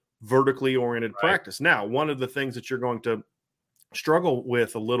physical, vertically oriented practice. Now, one of the things that you're going to struggle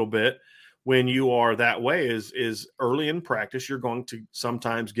with a little bit when you are that way is early in practice, you're going to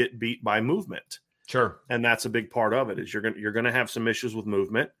sometimes get beat by movement. Sure. And that's a big part of it is you're going to have some issues with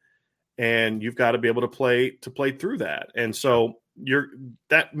movement, and you've got to be able to play through that. And so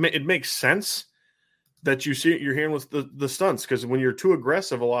it makes sense that you're hearing with the stunts, because when you're too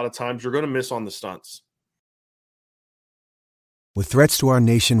aggressive, a lot of times you're going to miss on the stunts. With threats to our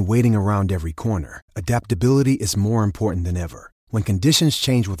nation waiting around every corner, adaptability is more important than ever. When conditions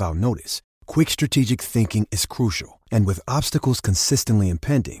change without notice, quick strategic thinking is crucial. And with obstacles consistently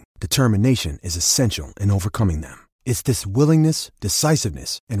impending, determination is essential in overcoming them. It's this willingness,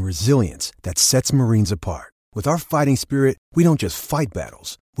 decisiveness, and resilience that sets Marines apart. With our fighting spirit, we don't just fight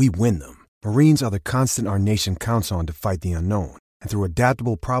battles, we win them. Marines are the constant our nation counts on to fight the unknown. And through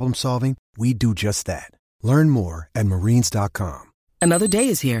adaptable problem solving, we do just that. Learn more at marines.com. Another day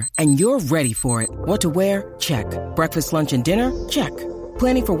is here, and you're ready for it. What to wear? Check. Breakfast, lunch, and dinner? Check.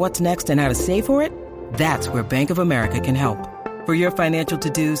 Planning for what's next and how to save for it? That's where Bank of America can help. For your financial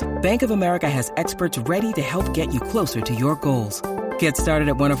to-dos, Bank of America has experts ready to help get you closer to your goals. Get started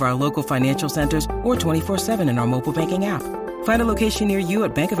at one of our local financial centers or 24/7 in our mobile banking app. Find a location near you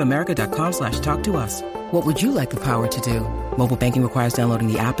at bankofamerica.com/talktous. What would you like the power to do? Mobile banking requires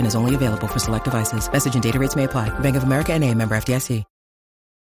downloading the app and is only available for select devices. Message and data rates may apply. Bank of America NA, member FDIC.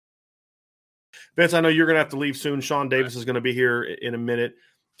 Vince, I know you're going to have to leave soon. Sean Davis is going to be here in a minute.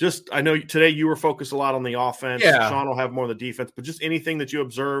 I know today you were focused a lot on the offense. Yeah. Sean will have more on the defense, but just anything that you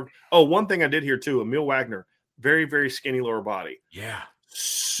observed. Oh, one thing I did hear too, Emil Wagner, very, very skinny lower body. Yeah.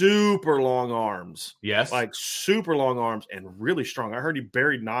 Super long arms. Yes. Like super long arms and really strong. I heard he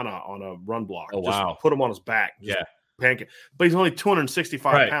buried Nana on a run block. Oh, just wow. put him on his back. Yeah. Pancake. But he's only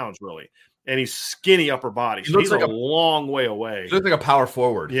 265 pounds, really. And he's skinny upper body. So he's like a long way away. He looks like a power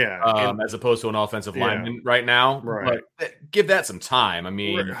forward. Yeah. As opposed to an offensive lineman right now. Right. But give that some time. I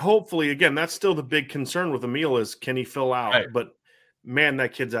mean, hopefully, again, that's still the big concern with Emil is can he fill out? Right. But man,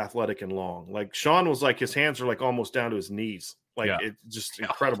 that kid's athletic and long. Like Sean was like his hands are like almost down to his knees. Like it's just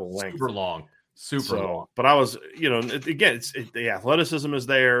incredible length. Super long. Long. But I was, again, the athleticism is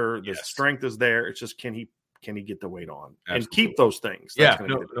there, the strength is there. It's just can he get the weight on and keep those things? That's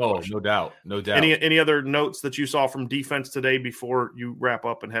no doubt. Any other notes that you saw from defense today before you wrap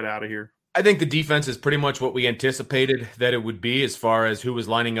up and head out of here? I think the defense is pretty much what we anticipated that it would be as far as who was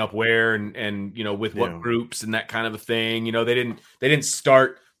lining up where and with what groups and that kind of a thing. They didn't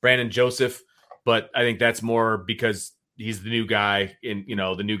start Brandon Joseph, but I think that's more because he's the new guy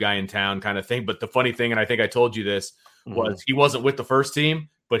in town kind of thing. But the funny thing, and I think I told you this, was he wasn't with the first team,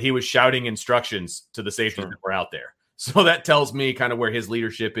 but he was shouting instructions to the safeties that were out there. So that tells me kind of where his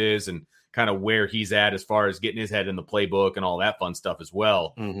leadership is and kind of where he's at as far as getting his head in the playbook and all that fun stuff as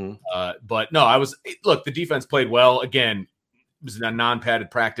well. But no, the defense played well. Again, it was a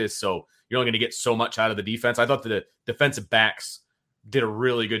non-padded practice, so you're only going to get so much out of the defense. I thought the defensive backs did a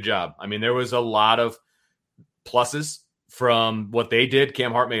really good job. I mean, there was a lot of pluses from what they did.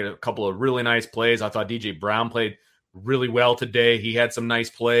 Cam Hart made a couple of really nice plays. I thought DJ Brown played really well today. He had some nice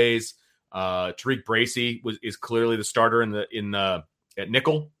plays. Tariq Bracy is clearly the starter at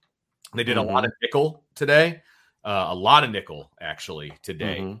nickel. They did a lot of nickel today, a lot of nickel actually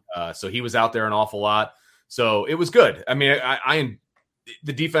today. So he was out there an awful lot. So it was good. I mean,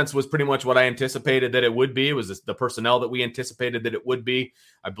 the defense was pretty much what I anticipated that it would be. It was the personnel that we anticipated that it would be.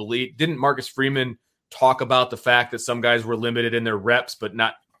 I believe, didn't Marcus Freeman talk about the fact that some guys were limited in their reps, but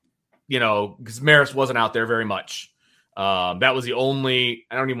not, because Maris wasn't out there very much. That was the only,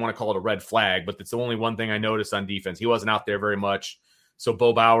 I don't even want to call it a red flag, but it's the only one thing I noticed on defense. He wasn't out there very much. So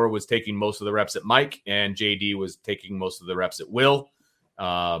Bo Bauer was taking most of the reps at Mike, and JD was taking most of the reps at Will.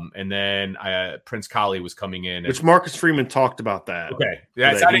 And then Prince Collie was coming in. Which Marcus Freeman talked about that. Okay.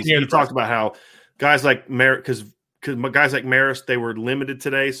 I didn't hear he talked about how guys like Maris, because guys like Maris, they were limited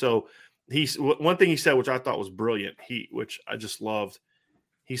today. So one thing he said, which I thought was brilliant, which I just loved.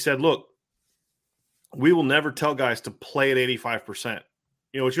 He said, look, we will never tell guys to play at 85%.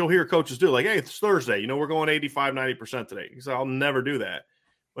 What you'll hear coaches do, like, hey, it's Thursday. We're going 85, 90% today. He said, I'll never do that.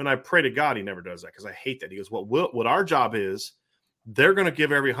 When I pray to God, he never does that because I hate that. He goes, what our job is, they're going to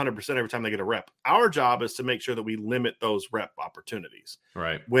give every 100% every time they get a rep. Our job is to make sure that we limit those rep opportunities.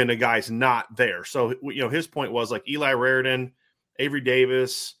 Right. When a guy's not there. So, his point was like Eli Raridan, Avery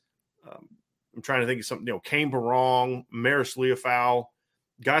Davis, I'm trying to think of something, Kane Barong, Maris Leofau,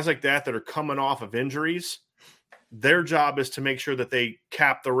 guys like that are coming off of injuries. their job is to make sure that they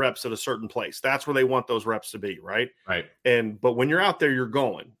cap the reps at a certain place. That's where they want those reps to be, right? Right. But when you're out there, you're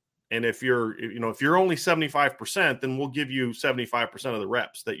going. And if you're only 75%, then we'll give you 75% of the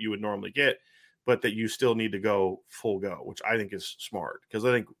reps that you would normally get, but that you still need to go full go, which I think is smart, because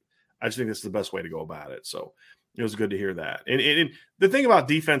I just think this is the best way to go about it. So it was good to hear that. And the thing about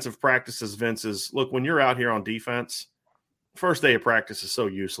defensive practices, Vince, is look, when you're out here on defense, first day of practice is so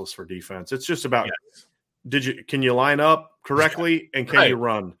useless for defense. It's just about can you line up correctly and can you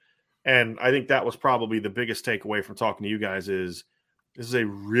run? And I think that was probably the biggest takeaway from talking to you guys is this is a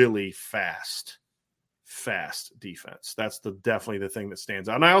really fast defense. That's definitely the thing that stands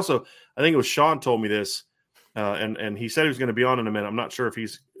out. And I think it was Sean told me this, and he said he was going to be on in a minute. I'm not sure if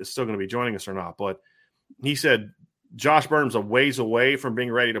he's still going to be joining us or not, but he said Josh Burnham's a ways away from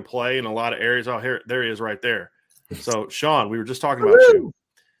being ready to play in a lot of areas. Oh, there he is right there. So, Sean, we were just talking about you.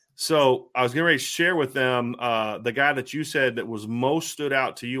 So I was getting ready to share with them the guy that you said that was most stood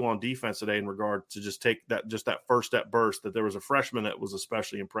out to you on defense today in regard to just that first step burst, that there was a freshman that was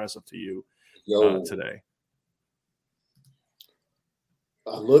especially impressive to you today.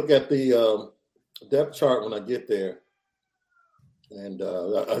 I look at the depth chart when I get there, and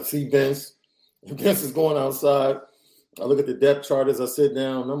I see Vince. Vince is going outside. I look at the depth chart as I sit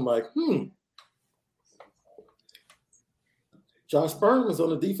down, and I'm like, Josh Burnham is on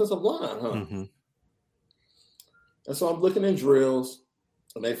the defensive line, huh? Mm-hmm. And so I'm looking in drills,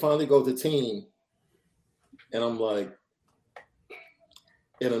 and they finally go to team, and I'm like,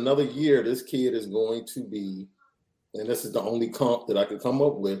 in another year, this kid is going to be, and this is the only comp that I could come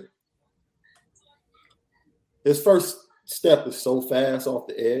up with. His first step is so fast off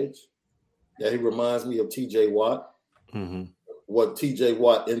the edge that he reminds me of T.J. Watt, what T.J.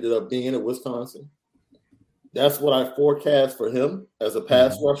 Watt ended up being at Wisconsin. That's what I forecast for him as a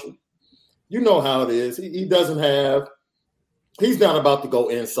pass rusher. You know how it is. He doesn't have – he's not about to go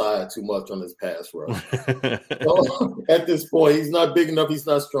inside too much on his pass rush. So, at this point, he's not big enough. He's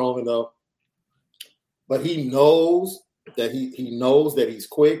not strong enough. But he knows that he knows that he's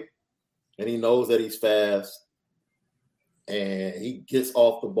quick, and he knows that he's fast, and he gets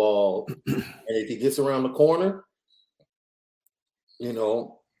off the ball. And if he gets around the corner,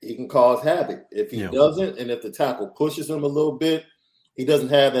 he can cause havoc. If he doesn't, and if the tackle pushes him a little bit, he doesn't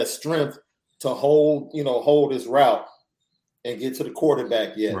have that strength to hold his route and get to the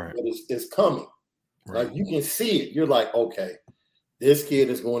quarterback yet. Right. But it's coming. Right. Like, you can see it. You're like, okay, this kid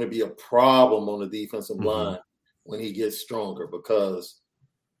is going to be a problem on the defensive line when he gets stronger, because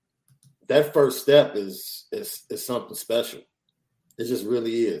that first step is something special. It just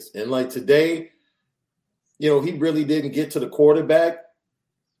really is. And like today, he really didn't get to the quarterback,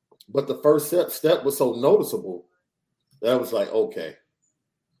 but the first step was so noticeable that I was like, okay,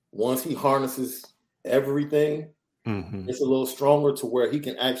 once he harnesses everything, it's a little stronger to where he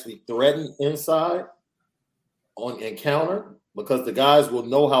can actually threaten inside on encounter, because the guys will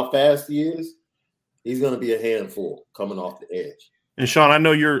know how fast he is. He's going to be a handful coming off the edge. And Sean, I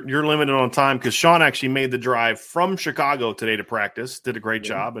know you're limited on time, because Sean actually made the drive from Chicago today to practice, did a great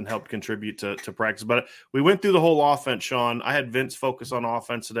job and helped contribute to practice. But we went through the whole offense, Sean. I had Vince focus on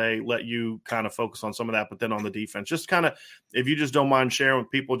offense today, let you kind of focus on some of that, but then on the defense, just kind of, if you just don't mind sharing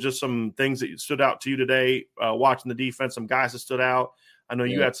with people just some things that stood out to you today, watching the defense, some guys that stood out. I know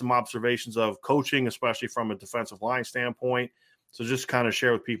you had some observations of coaching, especially from a defensive line standpoint. So just kind of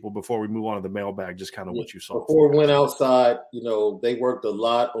share with people before we move on to the mailbag, just kind of what you saw. Before we went outside, they worked a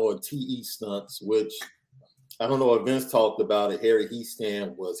lot on TE stunts, which I don't know if Vince talked about it. Harry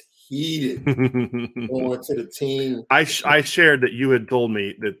Heastand was heated going to the team. I shared that you had told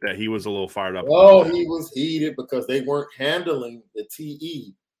me that he was a little fired up. Oh, he was heated because they weren't handling the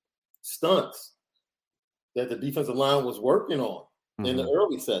TE stunts that the defensive line was working on in the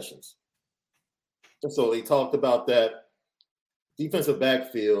early sessions. And so they talked about that. Defensive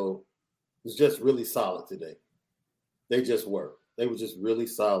backfield was just really solid today. They just were. They were just really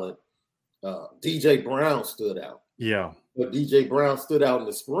solid. DJ Brown stood out. Yeah. But DJ Brown stood out in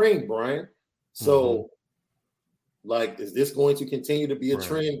the spring, Brian. So, is this going to continue to be a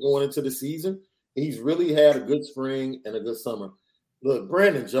trend going into the season? He's really had a good spring and a good summer. Look,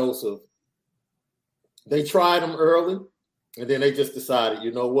 Brandon Joseph, they tried him early, and then they just decided,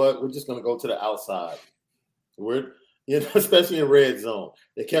 you know what? We're just going to go to the outside. Especially in red zone.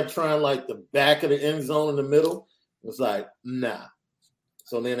 They kept trying the back of the end zone in the middle. It was like, nah.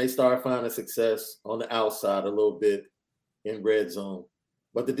 So then they started finding success on the outside a little bit in red zone.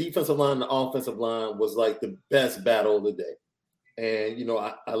 But the defensive line and the offensive line was the best battle of the day. And,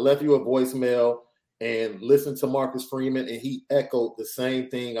 I left you a voicemail and listened to Marcus Freeman, and he echoed the same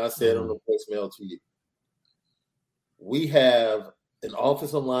thing I said on the voicemail to you. we have an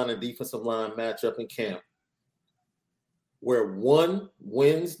offensive line and defensive line matchup in camp where one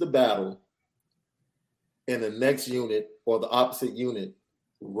wins the battle and the next unit or the opposite unit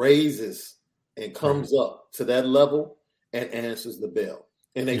raises and comes up to that level and answers the bell.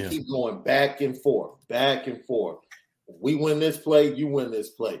 And they keep going back and forth, back and forth. We win this play, you win this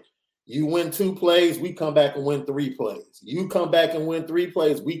play. You win 2 plays, we come back and win 3 plays. You come back and win 3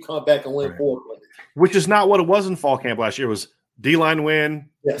 plays, we come back and win 4 plays. Which is not what it was in fall camp last year. It was D-line win,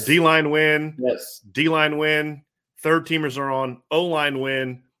 yes. D-line win, yes. D-line win, third teamers are on, O-line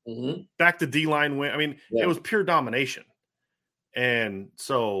win, back to D-line win. I mean, it was pure domination. And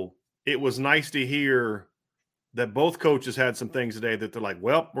so it was nice to hear that both coaches had some things today that they're like,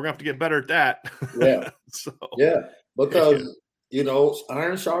 well, we're going to have to get better at that. Yeah. Because, you know,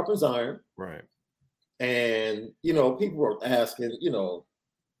 iron sharpens iron. Right. And, you know, people were asking, you know,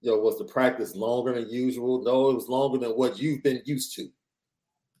 was the practice longer than usual? No, it was longer than what you've been used to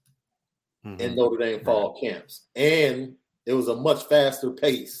in Notre Dame fall camps. And it was a much faster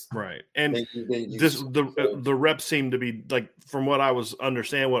pace. Right. And the reps seem to be like, from what I was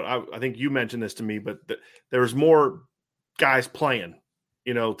understanding, what I think you mentioned this to me, but there was more guys playing,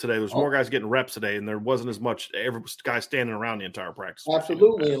 you know, today. There was more guys getting reps today, and there wasn't as much guys standing around the entire practice.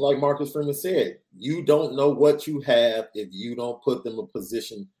 Absolutely. And like Marcus Freeman said, you don't know what you have if you don't put them in a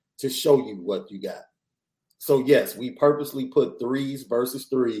position to show you what you got. So yes, we purposely put 3s versus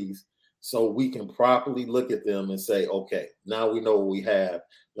 3s so we can properly look at them and say, okay, now we know what we have.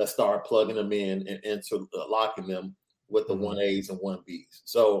 Let's start plugging them in and interlocking them with the 1As and 1Bs.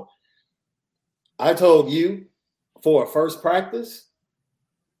 So I told you for a first practice,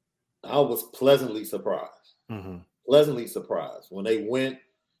 I was pleasantly surprised. Pleasantly surprised when they went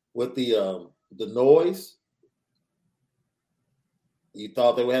with the noise. You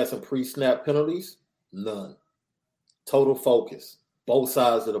thought they would have some pre-snap penalties? None. Total focus, both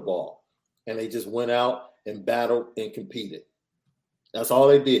sides of the ball. And they just went out and battled and competed. That's all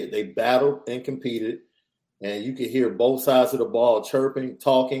they did. They battled and competed. And you could hear both sides of the ball chirping,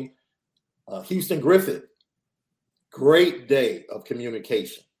 talking. Houston Griffith, great day of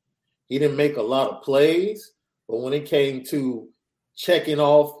communication. He didn't make a lot of plays, but when it came to checking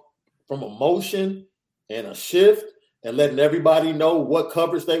off from a motion and a shift and letting everybody know what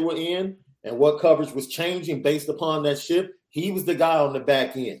coverage they were in and what coverage was changing based upon that shift, he was the guy on the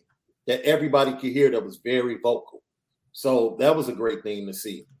back end that everybody could hear that was very vocal. So that was a great thing to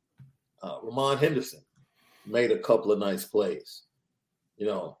see. Ramon Henderson made a couple of nice plays, you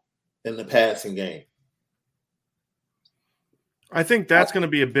know, in the passing game. I think that's going to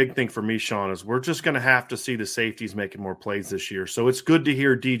be a big thing for me, Sean, is we're just going to have to see the safeties making more plays this year. So it's good to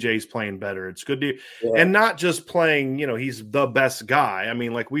hear DJ's playing better. It's good to and not just playing, you know, he's the best guy. I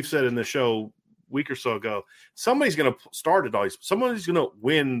mean, like we've said in the show a week or so ago, somebody's going to start at all these. Somebody's going to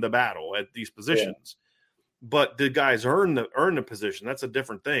win the battle at these positions. But the guys earn the position. That's a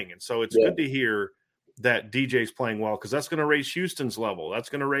different thing. And so it's good to hear that DJ's playing well, because that's going to raise Houston's level. That's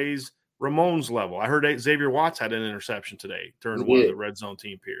going to raise Ramon's level. I heard Xavier Watts had an interception today during one of the red zone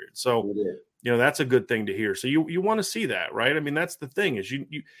team periods. So, you know, that's a good thing to hear. So you want to see that, right? I mean, that's the thing, is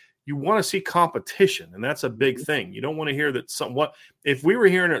you want to see competition, and that's a big thing. You don't want to hear that if we were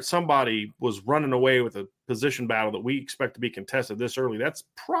hearing that somebody was running away with a position battle that we expect to be contested this early, that's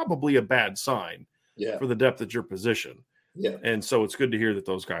probably a bad sign for the depth at your position. Yeah. And so it's good to hear that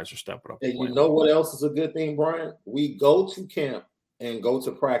those guys are stepping up. And you know what else is a good thing, Brian? We go to camp and go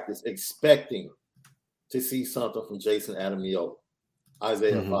to practice expecting to see something from Jason Adamiola,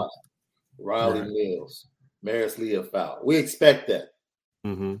 Isaiah Fox, Riley Mills, Maris Leofow. We expect that.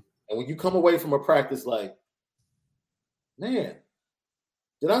 And when you come away from a practice like, man,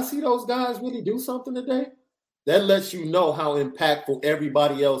 did I see those guys really do something today? That lets you know how impactful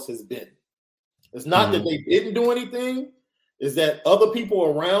everybody else has been. It's not that they didn't do anything. It's that other people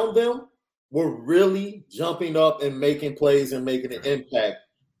around them were really jumping up and making plays and making an impact,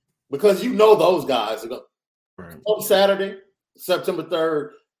 because you know those guys are going on Saturday, September 3rd,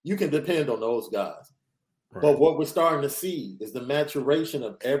 you can depend on those guys. But what we're starting to see is the maturation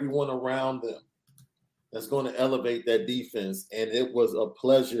of everyone around them that's going to elevate that defense. And it was a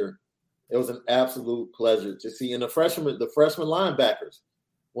pleasure. It was an absolute pleasure to see. And the freshman linebackers,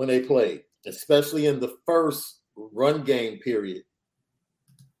 when they played, especially in the first run game period,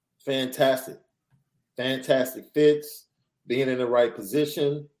 fantastic fits, being in the right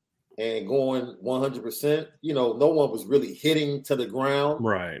position and going 100%. You know, no one was really hitting to the ground,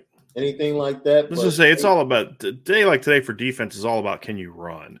 anything like that. Let's just say it's all about today. Like today for defense is all about, can you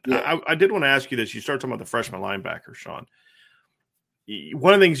run? I did want to ask you this. You start talking about the freshman linebacker, Sean.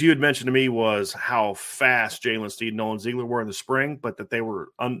 one of the things you had mentioned to me was how fast Jalen Steed and Nolan Ziegler were in the spring, but that they were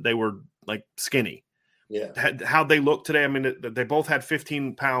like skinny. Yeah. How'd they look today? I mean, they both had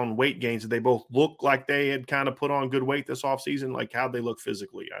 15-pound weight gains. Did they both look like they had kind of put on good weight this offseason? Like, how'd they look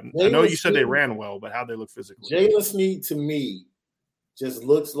physically? I know you said they ran well, but how'd they look physically? Jalen Snead, to me, just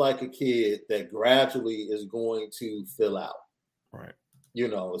looks like a kid that gradually is going to fill out. Right.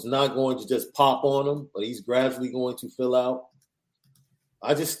 It's not going to just pop on him, but he's gradually going to fill out.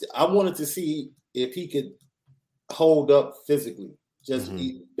 I wanted to see if he could hold up physically. Just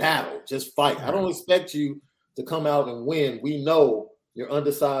battle, just fight. I don't expect you to come out and win. We know you're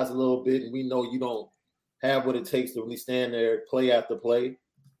undersized a little bit, and we know you don't have what it takes to really stand there, play after play,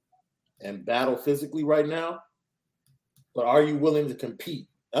 and battle physically right now. But are you willing to compete?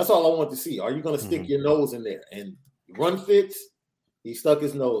 That's all I want to see. Are you going to stick your nose in there? And Run Fitz, he stuck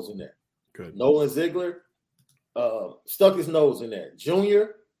his nose in there. Good. Nolan Ziegler stuck his nose in there.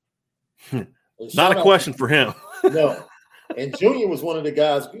 Junior. Not a question for him. No. And Junior was one of the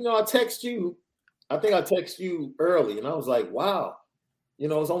guys, I text you. I think I text you early, and I was like, wow. It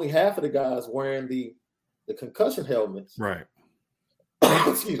was only half of the guys wearing the concussion helmets. Right.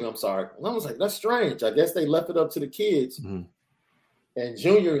 Excuse me, I'm sorry. And I was like, that's strange. I guess they left it up to the kids. Mm-hmm. And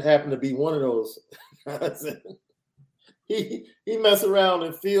Junior happened to be one of those guys. He messed around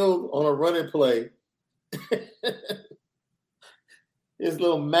and field on a running play. His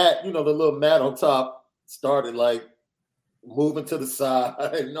little mat, the little mat on top started like moving to the side.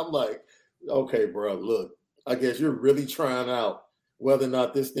 And I'm like, okay, bro, look, I guess you're really trying out whether or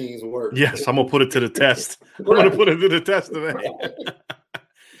not this thing's working. Yes, I'm going to put it to the test. I'm going to put it to the test today.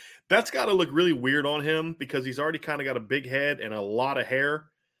 That's got to look really weird on him because he's already kind of got a big head and a lot of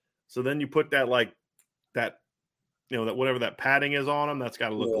hair. So then you put that that whatever that padding is on him, that's got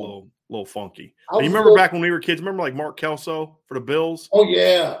to look a little funky. You remember back when we were kids, remember like Mark Kelso for the Bills? Oh,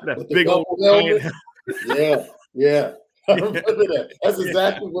 yeah. That big old Yeah. I remember that. That's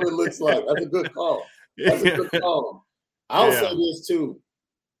exactly what it looks like. That's a good call. That's a good call. I'll say this too.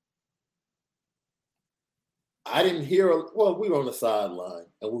 I didn't hear, we were on the sideline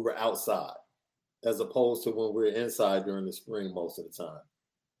and we were outside as opposed to when we were inside during the spring most of the time.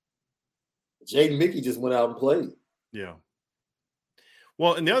 Jaden Mickey just went out and played. Yeah.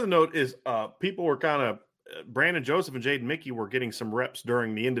 Well, and the other note is people were kind of Brandon Joseph and Jaden Mickey were getting some reps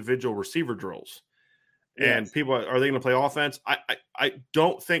during the individual receiver drills. And people, are they going to play offense? I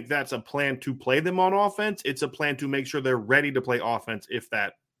don't think that's a plan to play them on offense. It's a plan to make sure they're ready to play offense if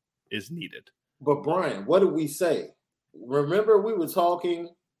that is needed. But, Brian, what did we say? Remember we were talking,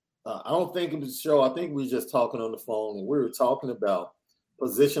 I don't think it was a show. I think we were just talking on the phone, and we were talking about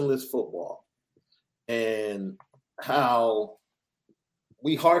positionless football and how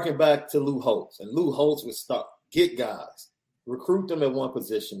we harken back to Lou Holtz. And Lou Holtz would get guys, recruit them at one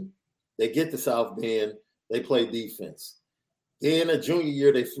position. They get to South Bend. They play defense. Then a junior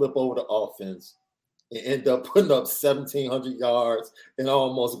year, they flip over to offense and end up putting up 1,700 yards and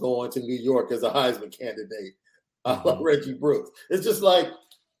almost going to New York as a Heisman candidate. Reggie Brooks. It's just like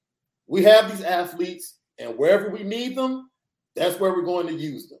we have these athletes, and wherever we need them, that's where we're going to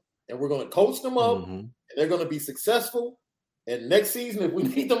use them. And we're going to coach them up, and they're going to be successful. And next season, if we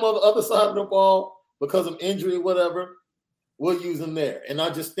need them on the other side of the ball because of injury or whatever, we'll use them there. And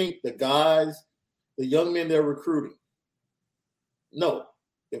I just think the guys, the young men they're recruiting, no,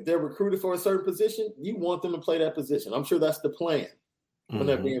 if they're recruited for a certain position, you want them to play that position. I'm sure that's the plan when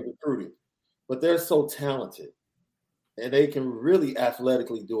they're being recruited. But they're so talented, and they can really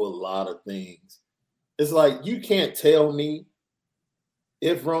athletically do a lot of things. It's like you can't tell me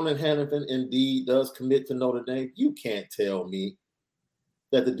if Ronan Hannafin indeed does commit to Notre Dame, you can't tell me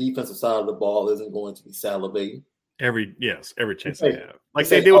that the defensive side of the ball isn't going to be salivating. Every chance they have. Like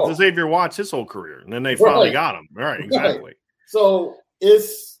they did with Xavier Watts his whole career, and then they finally got him. All right, exactly. Right. So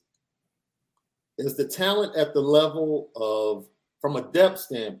is the talent at the level of, from a depth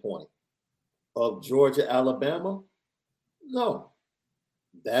standpoint, of Georgia, Alabama? No.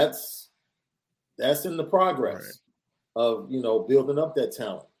 That's in the progress of, building up that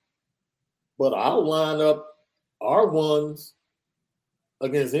talent. But I'll line up our ones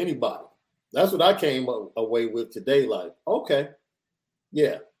against anybody. That's what I came away with today. Like, okay,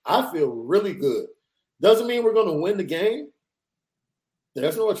 yeah, I feel really good. Doesn't mean we're going to win the game.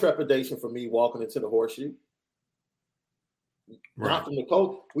 There's no trepidation for me walking into the horseshoe. Right. Not from the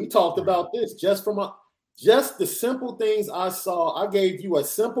coach. We talked about this just the simple things I saw. I gave you a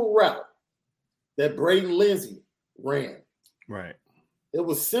simple route that Braden Lindsey ran. Right. It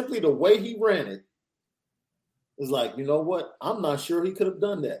was simply the way he ran it. It's like, you know what? I'm not sure he could have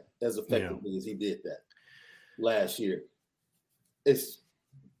done that as effectively as he did that last year. it's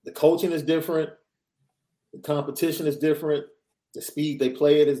the coaching is different, the competition is different, the speed they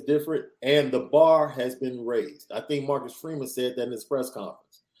play it is different, and the bar has been raised. I think Marcus Freeman said that in his press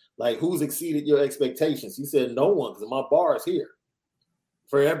conference. Like, who's exceeded your expectations? He said, no one, because my bar is here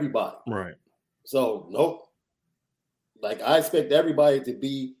for everybody. Right. So, nope. Like, I expect everybody to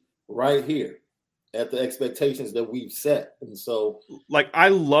be right here at the expectations that we've set. And so, like, I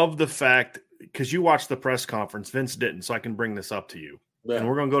love the fact, because you watched the press conference, Vince didn't, so I can bring this up to you. Yeah. And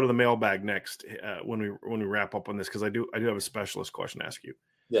we're going to go to the mailbag next when we wrap up on this, because I do have a specialist question to ask you.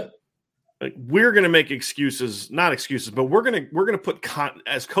 Yeah. Like, we're going to make excuses, not excuses, but we're going to put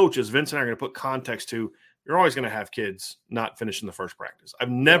as coaches, Vince and I are going to put context to, you're always going to have kids not finishing the first practice. I've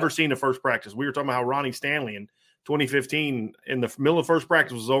never seen a first practice. We were talking about how Ronnie Stanley in 2015 in the middle of first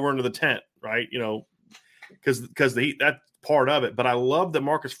practice was over into the tent, right? You know, because that's part of it. But I love that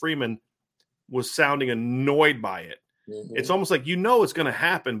Marcus Freeman was sounding annoyed by it. Mm-hmm. It's almost like, it's going to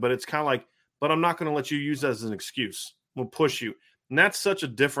happen, but it's kind of like, but I'm not going to let you use that as an excuse. We'll push you. And that's such a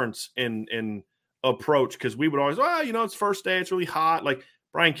difference in approach, because we would always, it's first day, it's really hot. Like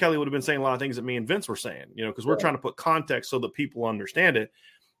Brian Kelly would have been saying a lot of things that me and Vince were saying, because we're trying to put context so that people understand it.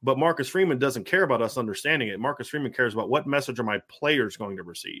 But Marcus Freeman doesn't care about us understanding it. Marcus Freeman cares about what message are my players going to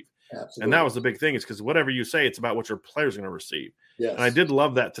receive. Absolutely. And that was the big thing, is because whatever you say, it's about what your players are going to receive. Yes. And I did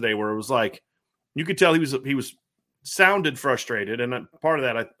love that today, where it was like, you could tell he was sounded frustrated. And part of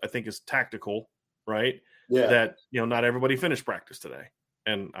that, I think, is tactical, right? Yeah. That, not everybody finished practice today.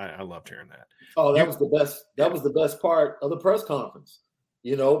 And I loved hearing that. Oh, that was the best. That was the best part of the press conference,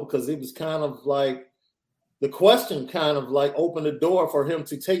 because it was kind of like, the question kind of like opened the door for him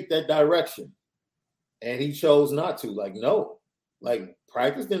to take that direction. And he chose not to. Like, no, like,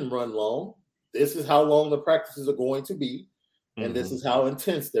 practice didn't run long. This is how long the practices are going to be. And this is how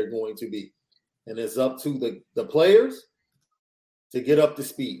intense they're going to be. And it's up to the players to get up to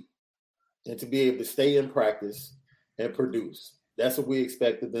speed and to be able to stay in practice and produce. That's what we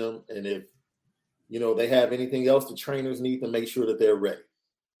expect of them. And if, they have anything else, the trainers need to make sure that they're ready.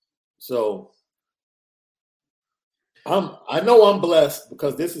 So I know I'm blessed,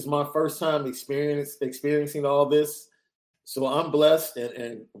 because this is my first time experiencing all this. So I'm blessed,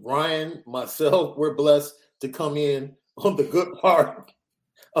 and Ryan, myself, we're blessed to come in on the good part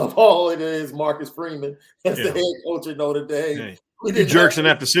of all it is Marcus Freeman as the head coach of Notre Dame. Hey, you jerks didn't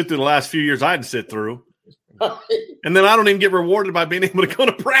have to sit through the last few years I had to sit through. And then I don't even get rewarded by being able to go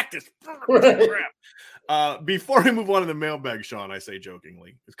to practice. Right. Crap. Before we move on to the mailbag, Sean, I say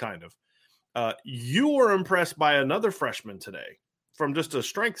jokingly, it's kind of, you were impressed by another freshman today from just a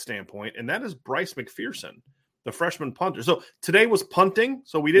strength standpoint, and that is Bryce McPherson, the freshman punter. So today was punting,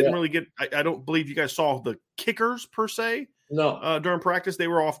 so we didn't really get – I don't believe you guys saw the kickers per se. No. During practice. They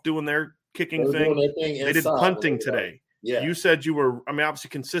were off doing their kicking thing. They did punting today. Yeah. You said you were – obviously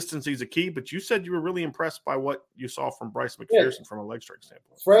consistency is a key, but you said you were really impressed by what you saw from Bryce McPherson from a leg strength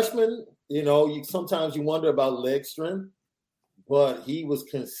standpoint. Freshman, sometimes you wonder about leg strength. But he was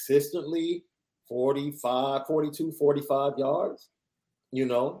consistently 42, 45 yards. He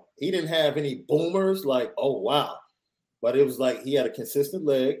didn't have any boomers like, oh, wow. But it was like he had a consistent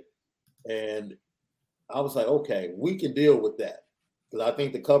leg. And I was like, okay, we can deal with that. Because I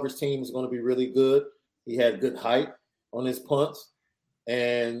think the coverage team is going to be really good. He had good height on his punts.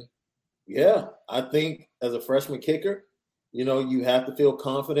 And, I think as a freshman kicker, you have to feel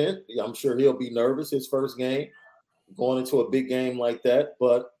confident. I'm sure he'll be nervous his first game, going into a big game like that,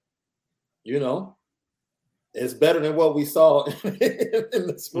 but it's better than what we saw in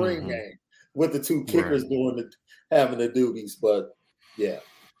the spring game with the two kickers having the duties. But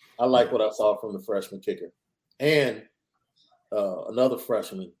I like what I saw from the freshman kicker and another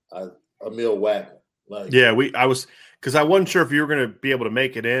freshman, Emil Wagner. Because I wasn't sure if you were going to be able to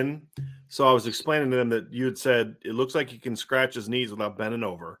make it in, so I was explaining to them that you had said it looks like he can scratch his knees without bending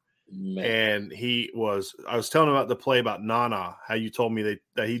over. Man. And I was telling him about the play about Nana, how you told me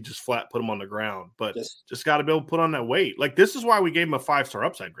that he just flat put him on the ground, but just got to be able to put on that weight. Like, this is why we gave him a 5-star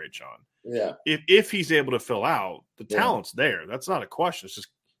upside grade, Sean. Yeah. If he's able to fill out, the talent's there. That's not a question. It's just,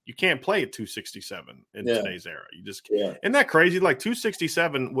 you can't play at 267 in today's era. You just can't. Isn't that crazy? Like,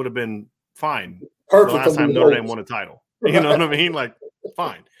 267 would have been fine. Perfect. The last time Notre Dame won a title. You know what I mean? Like,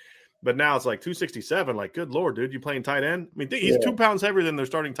 fine. But now it's like 267. Like, good Lord, dude, you playing tight end? I mean, he's 2 pounds heavier than their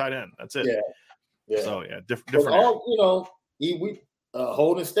starting tight end. That's it. Yeah. So, different.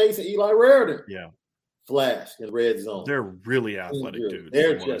 Holden States and Eli Raritan. Yeah. Flashed in the red zone. They're really athletic dudes.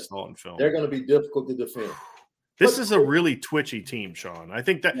 They're going to be difficult to defend. This is a really twitchy team, Sean. I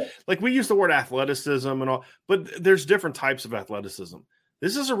think that, like, we use the word athleticism and all, but there's different types of athleticism.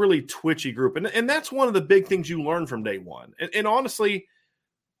 This is a really twitchy group. And that's one of the big things you learn from day one. And honestly,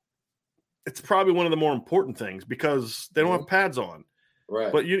 it's probably one of the more important things because they don't have pads on.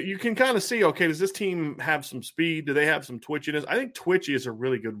 Right. But you can kind of see, okay, does this team have some speed? Do they have some twitchiness? I think twitchy is a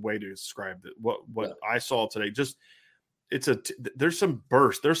really good way to describe it. What I saw today. Just there's some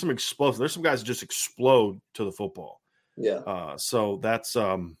burst, there's some explosive, there's some guys that just explode to the football. Yeah. So that's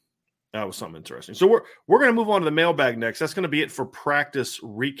that was something interesting. So we're going to move on to the mailbag next. That's going to be it for practice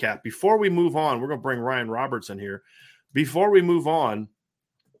recap. Before we move on, we're going to bring Ryan Roberts in here. Before we move on,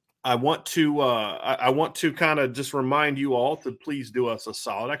 I want to kind of just remind you all to please do us a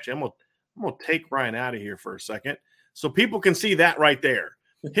solid. Actually, I'm gonna take Ryan out of here for a second so people can see that right there.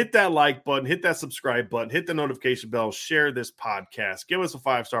 Hit that like button, hit that subscribe button, hit the notification bell, share this podcast, give us a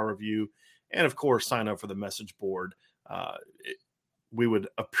 5-star review, and of course, sign up for the message board. We would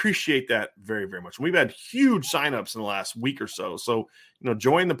appreciate that very, very much. We've had huge signups in the last week or so. So,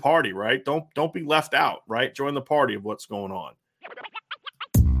 join the party, right? Don't be left out, right? Join the party of what's going on.